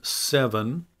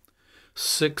 15:7.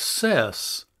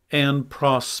 Success and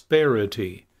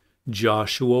prosperity,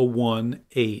 Joshua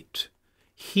 1:8.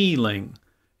 Healing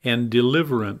and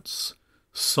deliverance,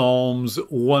 Psalms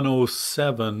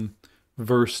 107,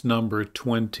 verse number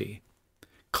 20.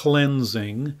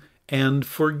 Cleansing and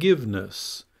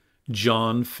forgiveness,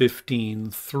 John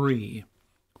 15:3.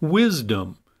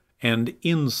 Wisdom and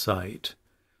insight,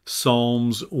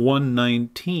 Psalms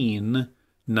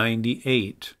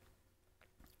 119:98.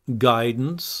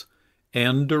 Guidance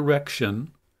and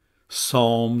direction,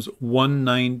 Psalms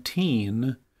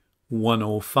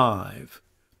 119:105.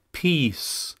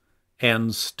 Peace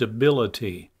and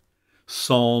stability,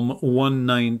 Psalm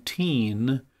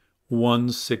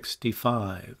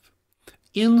 119:165.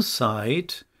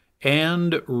 Insight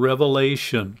and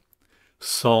revelation,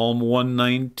 Psalm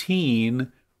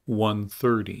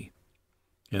 119:130,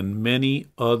 and many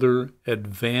other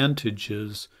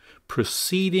advantages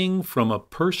proceeding from a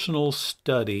personal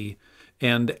study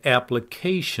and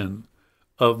application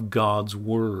of God's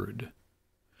Word.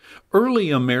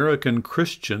 Early American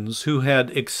Christians who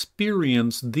had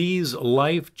experienced these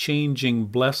life-changing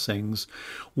blessings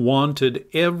wanted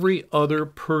every other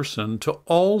person to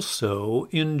also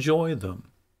enjoy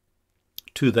them.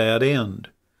 To that end,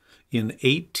 in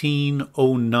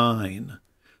 1809,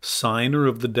 signer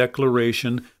of the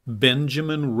Declaration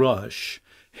Benjamin Rush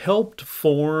helped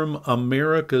form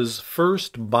America's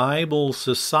first Bible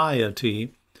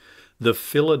society, the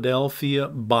Philadelphia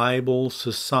Bible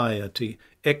Society,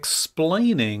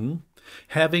 explaining,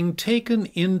 having taken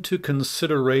into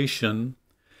consideration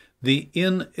the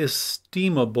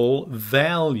inestimable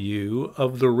value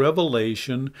of the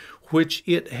revelation which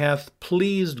it hath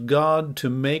pleased God to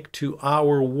make to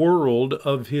our world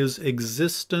of His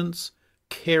existence,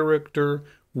 character,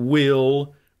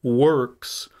 will,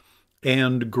 works,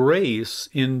 and grace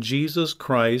in Jesus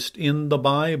Christ in the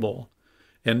Bible,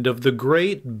 and of the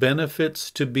great benefits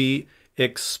to be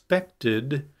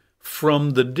expected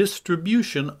from the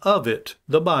distribution of it,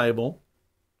 the Bible,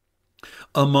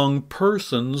 among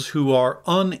persons who are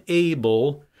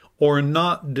unable or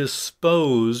not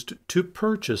disposed to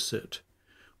purchase it.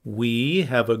 We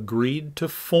have agreed to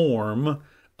form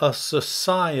a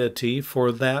society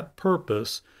for that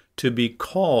purpose, to be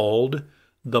called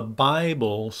the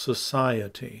Bible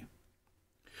Society.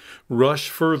 Rush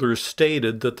further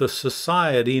stated that the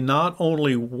society not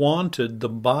only wanted the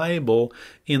Bible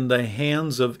in the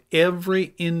hands of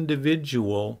every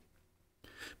individual,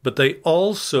 but they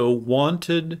also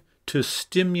wanted to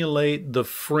stimulate the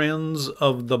friends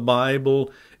of the Bible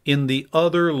in the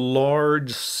other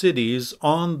large cities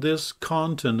on this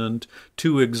continent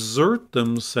to exert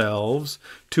themselves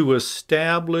to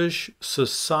establish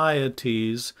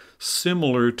societies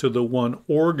similar to the one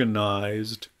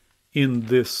organized in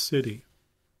this city.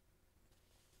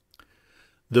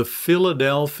 The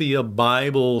Philadelphia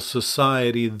Bible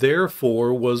Society,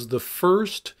 therefore, was the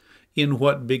first in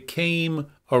what became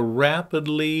a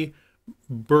rapidly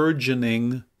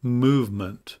burgeoning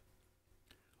movement.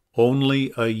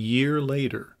 Only a year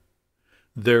later,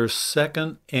 their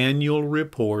second annual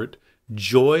report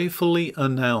joyfully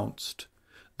announced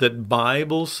that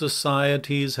Bible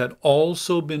societies had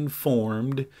also been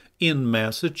formed in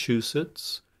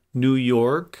Massachusetts, New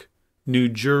York, New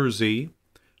Jersey,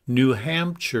 New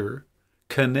Hampshire,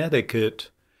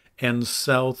 Connecticut, and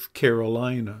South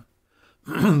Carolina.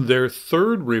 Their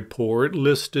third report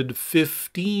listed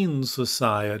 15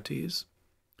 societies,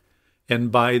 and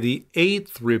by the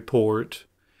eighth report,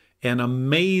 an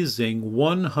amazing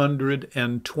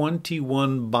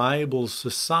 121 Bible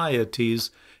societies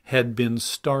had been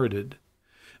started,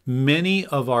 many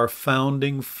of our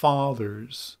founding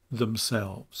fathers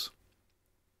themselves.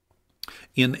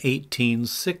 In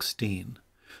 1816,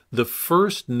 the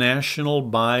first National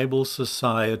Bible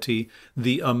Society,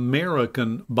 the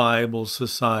American Bible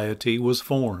Society, was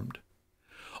formed.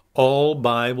 All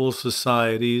Bible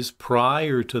societies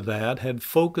prior to that had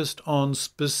focused on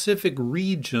specific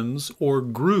regions or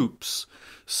groups,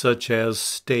 such as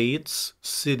states,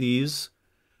 cities,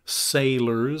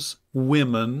 sailors,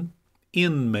 women,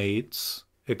 inmates,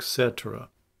 etc.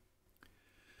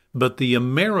 But the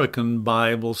American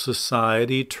Bible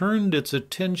Society turned its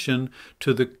attention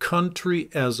to the country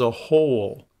as a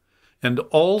whole, and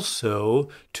also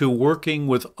to working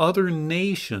with other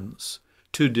nations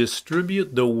to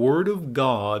distribute the Word of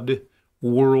God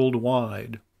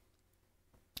worldwide.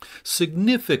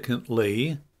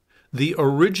 Significantly, the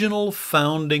original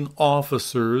founding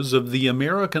officers of the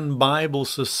American Bible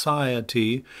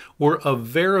Society were a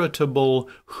veritable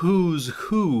who's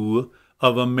who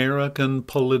of American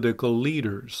political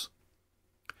leaders.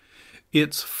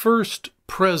 Its first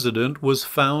president was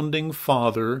founding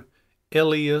father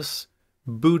Elias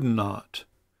Boudinot,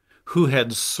 who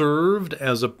had served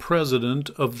as a president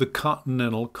of the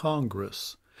Continental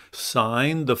Congress,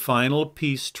 signed the final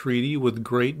peace treaty with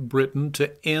Great Britain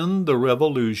to end the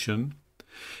Revolution,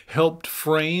 helped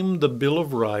frame the Bill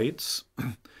of Rights,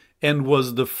 and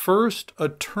was the first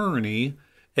attorney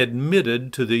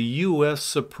admitted to the U.S.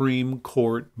 Supreme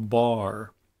Court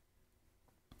bar.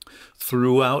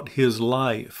 Throughout his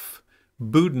life,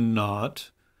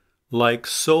 Boudinot, like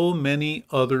so many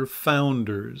other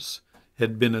founders,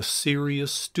 had been a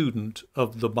serious student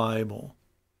of the Bible.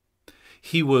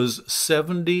 He was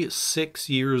 76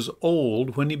 years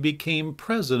old when he became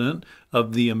president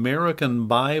of the American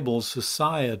Bible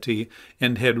Society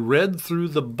and had read through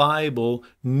the Bible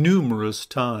numerous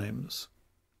times.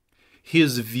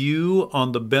 His view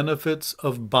on the benefits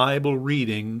of Bible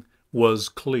reading was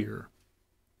clear.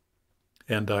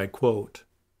 And I quote,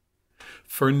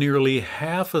 "For nearly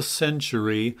half a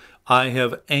century, I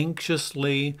have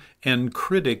anxiously and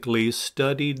critically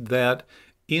studied that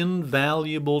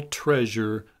invaluable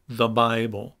treasure, the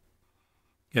Bible,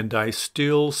 and I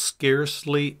still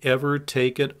scarcely ever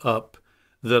take it up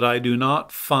that I do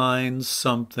not find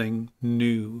something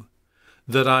new,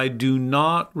 that I do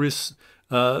not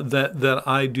that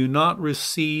I do not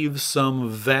receive some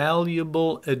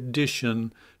valuable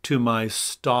addition to my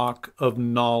stock of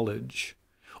knowledge,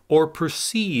 or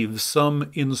perceive some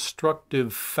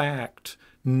instructive fact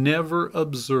never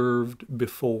observed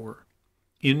before.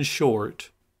 In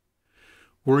short,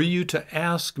 were you to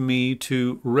ask me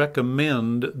to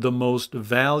recommend the most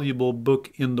valuable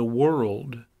book in the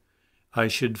world, I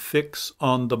should fix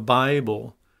on the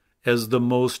Bible as the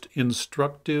most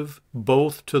instructive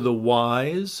both to the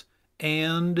wise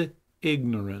and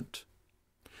ignorant.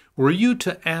 Were you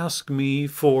to ask me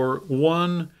for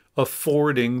one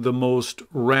affording the most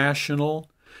rational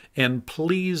and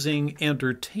pleasing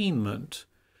entertainment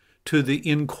to the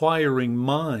inquiring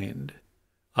mind,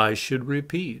 I should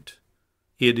repeat,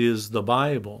 it is the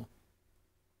Bible.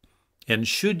 And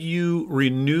should you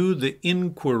renew the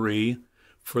inquiry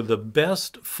for the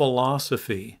best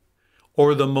philosophy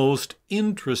or the most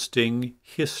interesting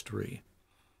history,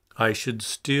 I should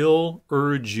still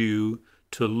urge you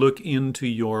to look into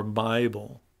your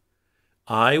Bible.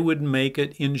 I would make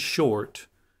it, in short,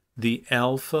 the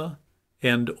Alpha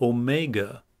and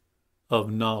Omega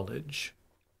of knowledge."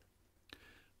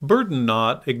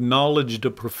 Boudinot acknowledged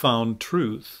a profound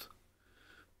truth.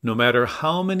 No matter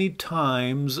how many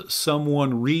times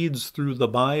someone reads through the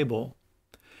Bible,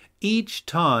 each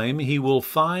time he will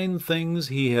find things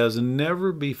he has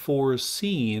never before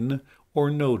seen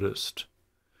or noticed.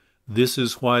 This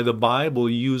is why the Bible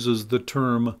uses the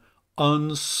term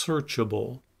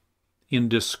unsearchable in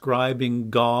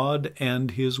describing God and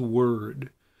His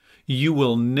Word. You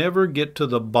will never get to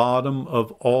the bottom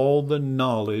of all the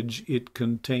knowledge it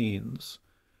contains.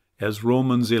 As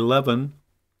Romans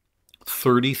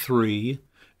 11:33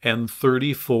 and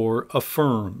 34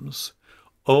 affirms,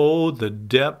 "Oh, the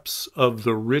depths of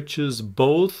the riches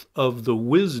both of the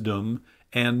wisdom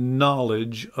and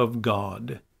knowledge of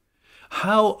God!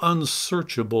 How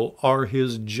unsearchable are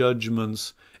His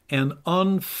judgments and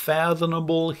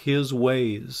unfathomable His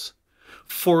ways!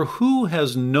 For who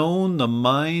has known the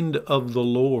mind of the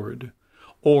Lord,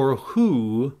 or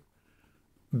who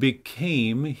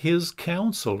became His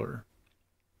counselor?"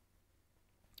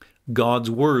 God's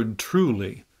Word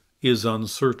truly is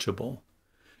unsearchable.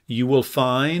 You will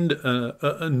find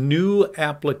new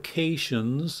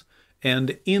applications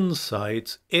and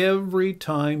insights every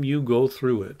time you go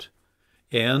through it.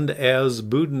 And as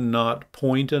Boudinot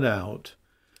pointed out,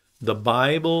 the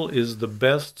Bible is the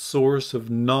best source of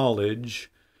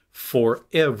knowledge for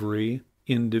every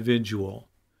individual,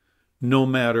 no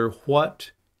matter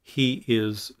what he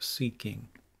is seeking.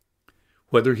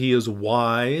 Whether he is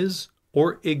wise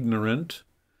or ignorant,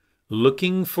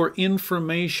 looking for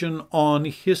information on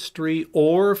history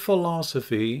or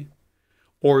philosophy,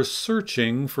 or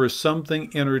searching for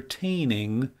something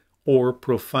entertaining or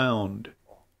profound.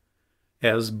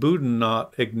 As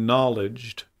Boudinot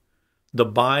acknowledged, The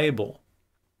Bible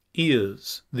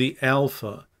is the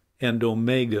Alpha and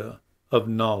Omega of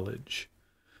knowledge,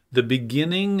 the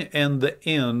beginning and the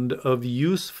end of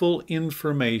useful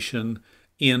information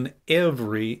in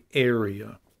every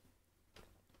area.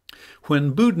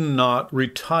 When Boudinot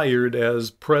retired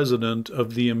as president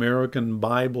of the American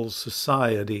Bible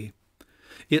Society,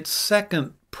 its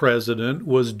second president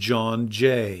was John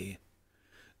Jay,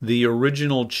 the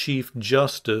original Chief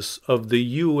Justice of the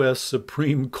U.S.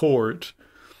 Supreme Court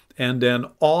and an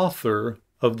author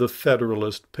of the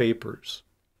Federalist Papers.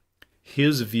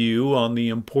 His view on the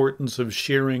importance of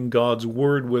sharing God's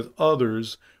Word with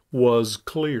others was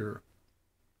clear.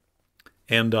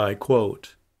 And I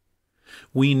quote,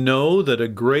 "We know that a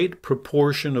great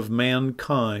proportion of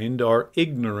mankind are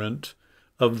ignorant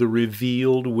of the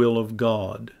revealed will of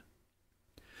God.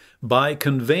 By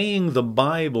conveying the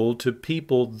Bible to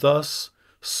people thus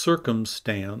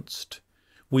circumstanced,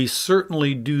 we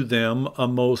certainly do them a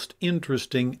most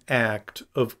interesting act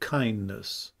of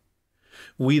kindness.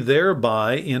 We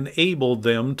thereby enable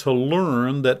them to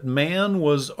learn that man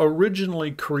was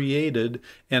originally created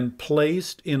and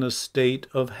placed in a state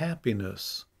of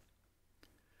happiness,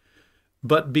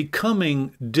 but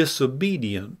becoming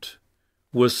disobedient,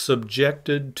 was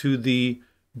subjected to the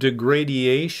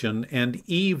degradation and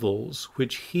evils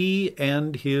which he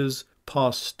and his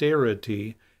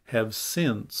posterity have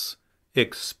since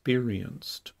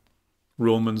experienced."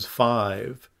 Romans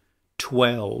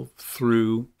 5:12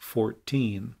 through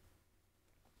 14.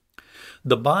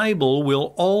 The Bible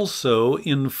will also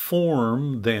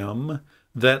inform them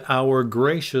that our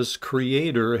gracious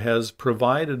Creator has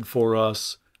provided for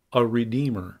us a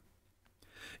Redeemer,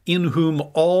 in whom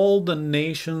all the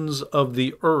nations of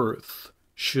the earth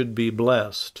should be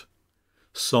blessed.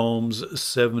 Psalms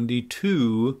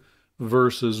 72,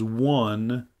 verses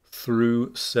 1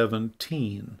 through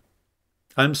 17.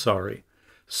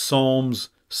 Psalms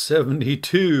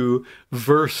 72,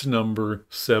 verse number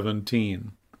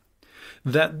 17.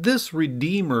 That this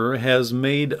Redeemer has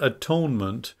made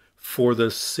atonement for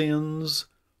the sins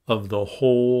of the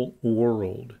whole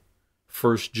world.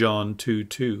 1 John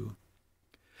 2:2.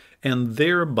 And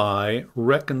thereby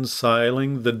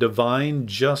reconciling the divine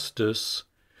justice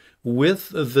with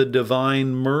the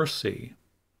divine mercy,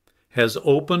 has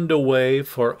opened a way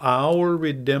for our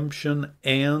redemption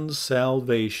and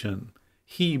salvation.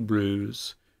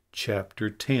 Hebrews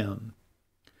chapter 10.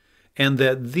 And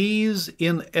that these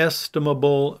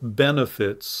inestimable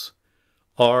benefits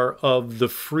are of the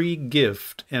free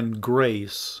gift and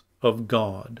grace of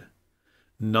God,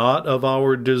 not of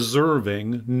our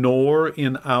deserving, nor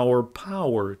in our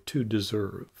power to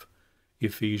deserve.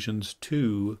 Ephesians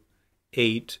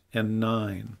 2:8 and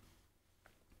 9.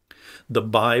 The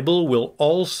Bible will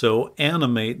also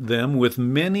animate them with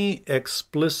many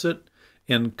explicit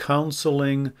and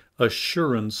counseling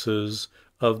assurances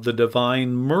of the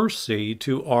divine mercy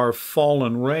to our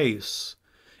fallen race,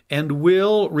 and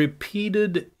will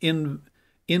repeated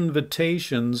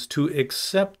invitations to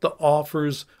accept the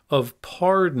offers of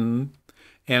pardon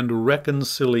and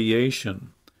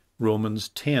reconciliation. Romans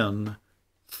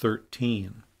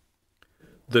 10:13.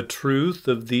 The truth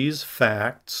of these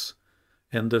facts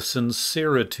and the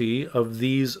sincerity of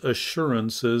these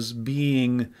assurances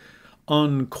being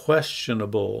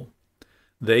unquestionable,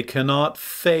 they cannot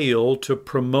fail to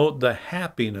promote the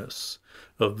happiness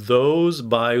of those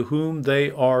by whom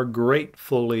they are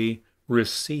gratefully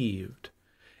received,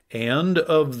 and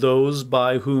of those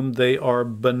by whom they are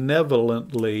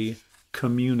benevolently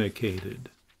communicated.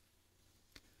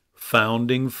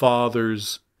 Founding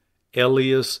Fathers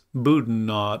Elias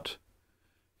Boudinot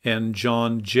and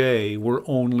John Jay were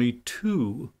only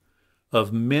two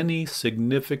of many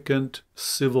significant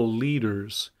civil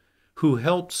leaders who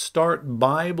helped start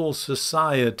Bible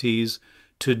societies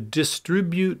to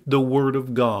distribute the Word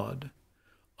of God.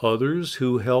 Others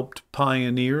who helped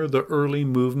pioneer the early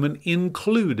movement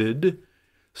included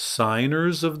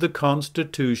signers of the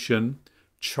Constitution,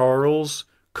 Charles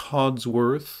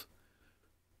Codsworth,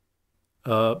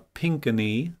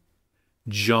 Pinckney,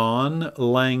 John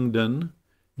Langdon,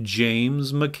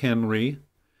 James McHenry,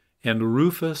 and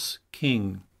Rufus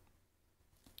King.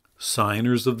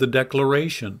 Signers of the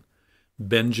Declaration,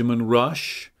 Benjamin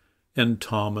Rush and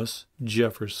Thomas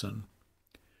Jefferson.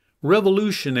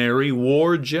 Revolutionary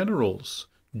War generals,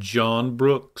 John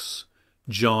Brooks,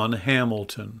 John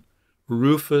Hamilton,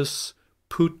 Rufus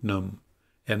Putnam,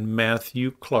 and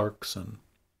Matthew Clarkson.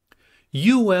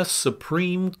 U.S.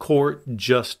 Supreme Court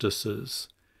Justices,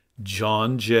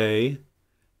 John Jay,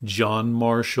 John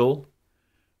Marshall,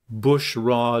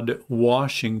 Bushrod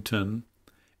Washington,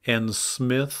 and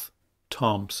Smith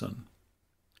Thompson.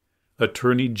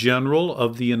 Attorney General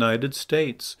of the United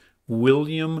States,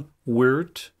 William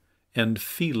Wirt and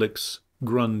Felix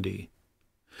Grundy.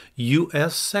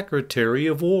 U.S. Secretary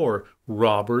of War,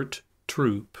 Robert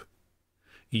Troup.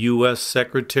 U.S.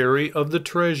 Secretary of the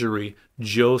Treasury,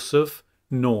 Joseph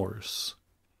Norse.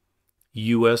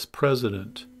 U.S.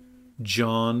 President,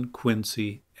 John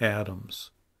Quincy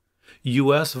Adams.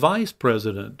 U.S. Vice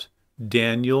President,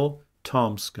 Daniel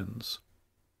Tompkins.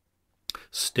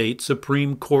 State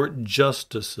Supreme Court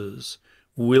Justices,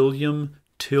 William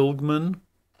Tilghman,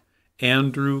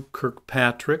 Andrew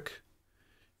Kirkpatrick,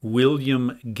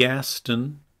 William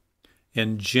Gaston,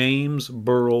 and James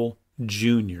Burrell,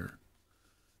 Jr.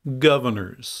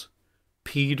 Governors,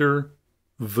 Peter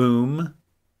Voom,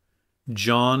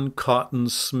 John Cotton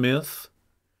Smith,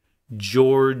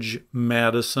 George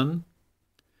Madison,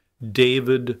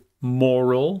 David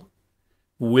Morrill,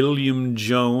 William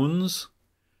Jones,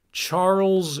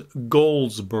 Charles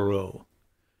Goldsborough,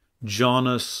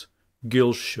 Jonas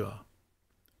Gilshaw,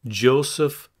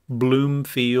 Joseph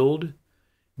Bloomfield,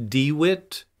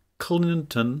 DeWitt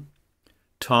Clinton,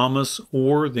 Thomas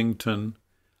Worthington,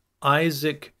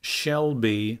 Isaac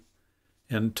Shelby,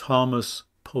 and Thomas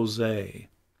Posey.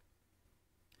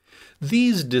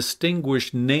 These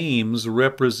distinguished names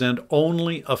represent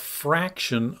only a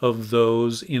fraction of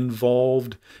those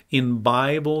involved in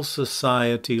Bible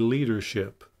Society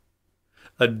leadership.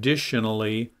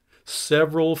 Additionally,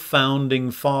 several founding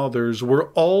fathers were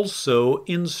also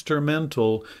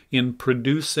instrumental in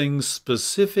producing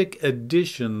specific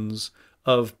editions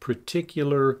of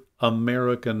particular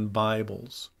American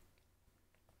Bibles.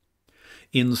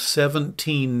 In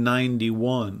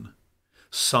 1791,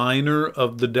 signer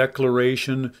of the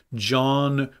Declaration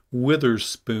John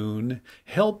Witherspoon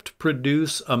helped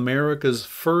produce America's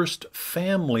first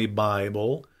family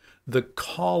Bible, the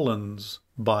Collins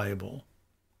Bible.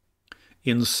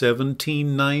 In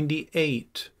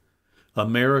 1798,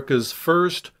 America's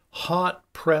first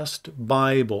hot-pressed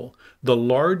Bible, the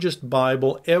largest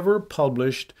Bible ever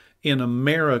published in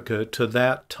America to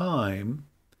that time,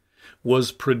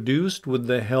 was produced with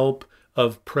the help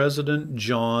of President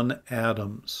John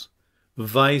Adams,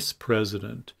 Vice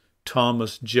President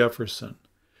Thomas Jefferson,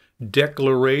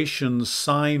 Declaration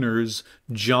signers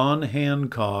John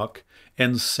Hancock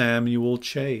and Samuel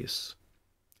Chase,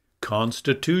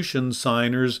 Constitution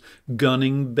signers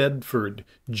Gunning Bedford,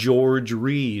 George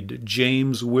Read,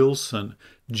 James Wilson,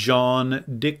 John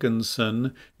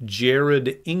Dickinson,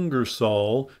 Jared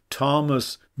Ingersoll,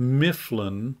 Thomas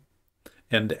Mifflin,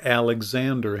 and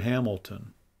Alexander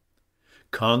Hamilton.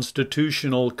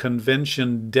 Constitutional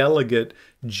Convention delegate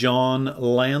John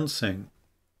Lansing,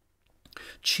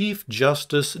 Chief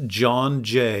Justice John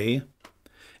Jay,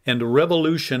 and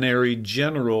Revolutionary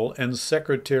General and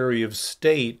Secretary of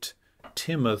State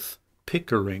Timothy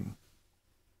Pickering.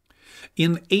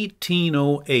 In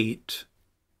 1808,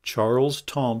 Charles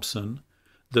Thompson,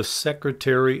 the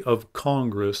Secretary of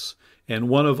Congress and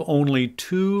one of only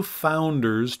 2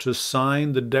 founders to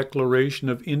sign the Declaration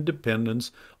of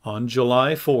Independence on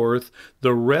July 4th,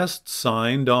 the rest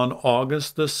signed on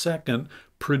August the 2nd,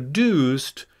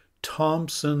 produced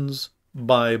Thompson's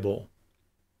Bible,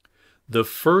 the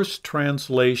first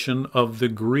translation of the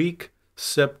Greek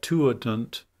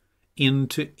Septuagint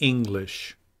into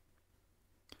English.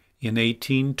 In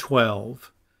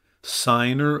 1812,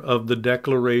 signer of the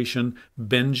Declaration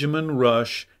Benjamin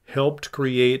Rush helped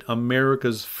create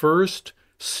America's first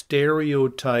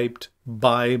stereotyped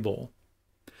Bible,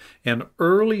 an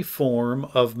early form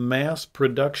of mass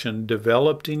production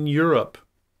developed in Europe.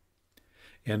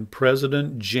 And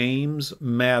President James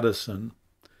Madison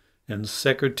and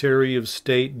Secretary of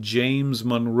State James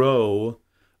Monroe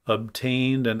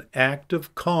obtained an act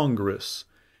of Congress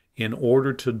in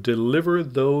order to deliver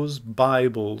those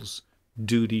Bibles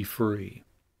duty-free.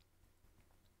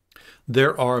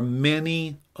 There are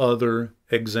many other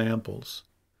examples,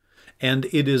 and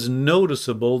it is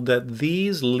noticeable that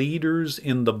these leaders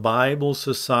in the Bible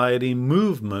Society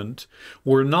movement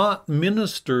were not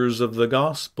ministers of the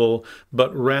gospel,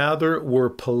 but rather were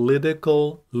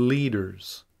political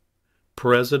leaders,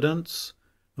 presidents,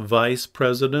 vice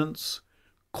presidents,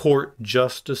 court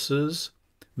justices,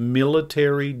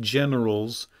 military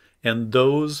generals, and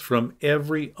those from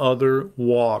every other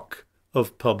walk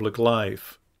of public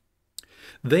life.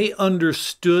 They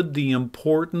understood the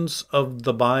importance of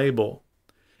the Bible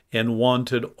and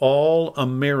wanted all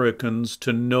Americans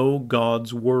to know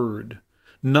God's Word,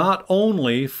 not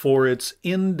only for its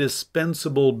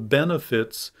indispensable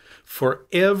benefits for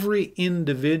every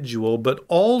individual, but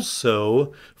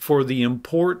also for the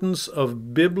importance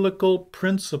of biblical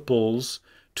principles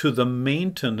to the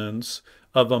maintenance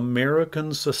of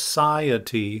American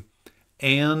society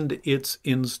and its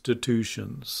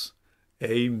institutions.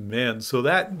 Amen. So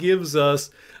that gives us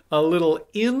a little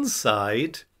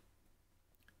insight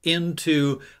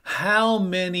into how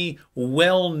many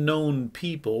well-known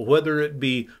people, whether it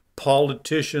be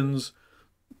politicians,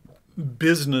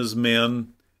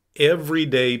 businessmen,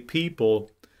 everyday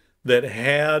people, that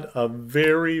had a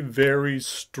very, very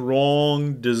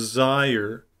strong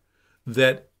desire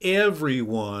that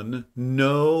everyone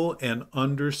know and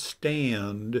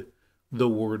understand the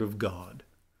Word of God.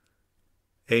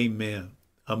 Amen.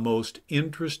 A most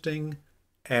interesting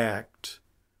act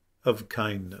of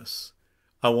kindness.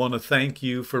 I want to thank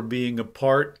you for being a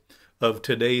part of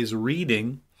today's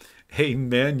reading.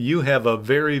 Amen. You have a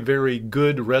very, very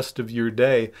good rest of your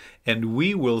day, and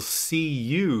we will see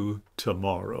you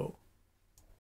tomorrow.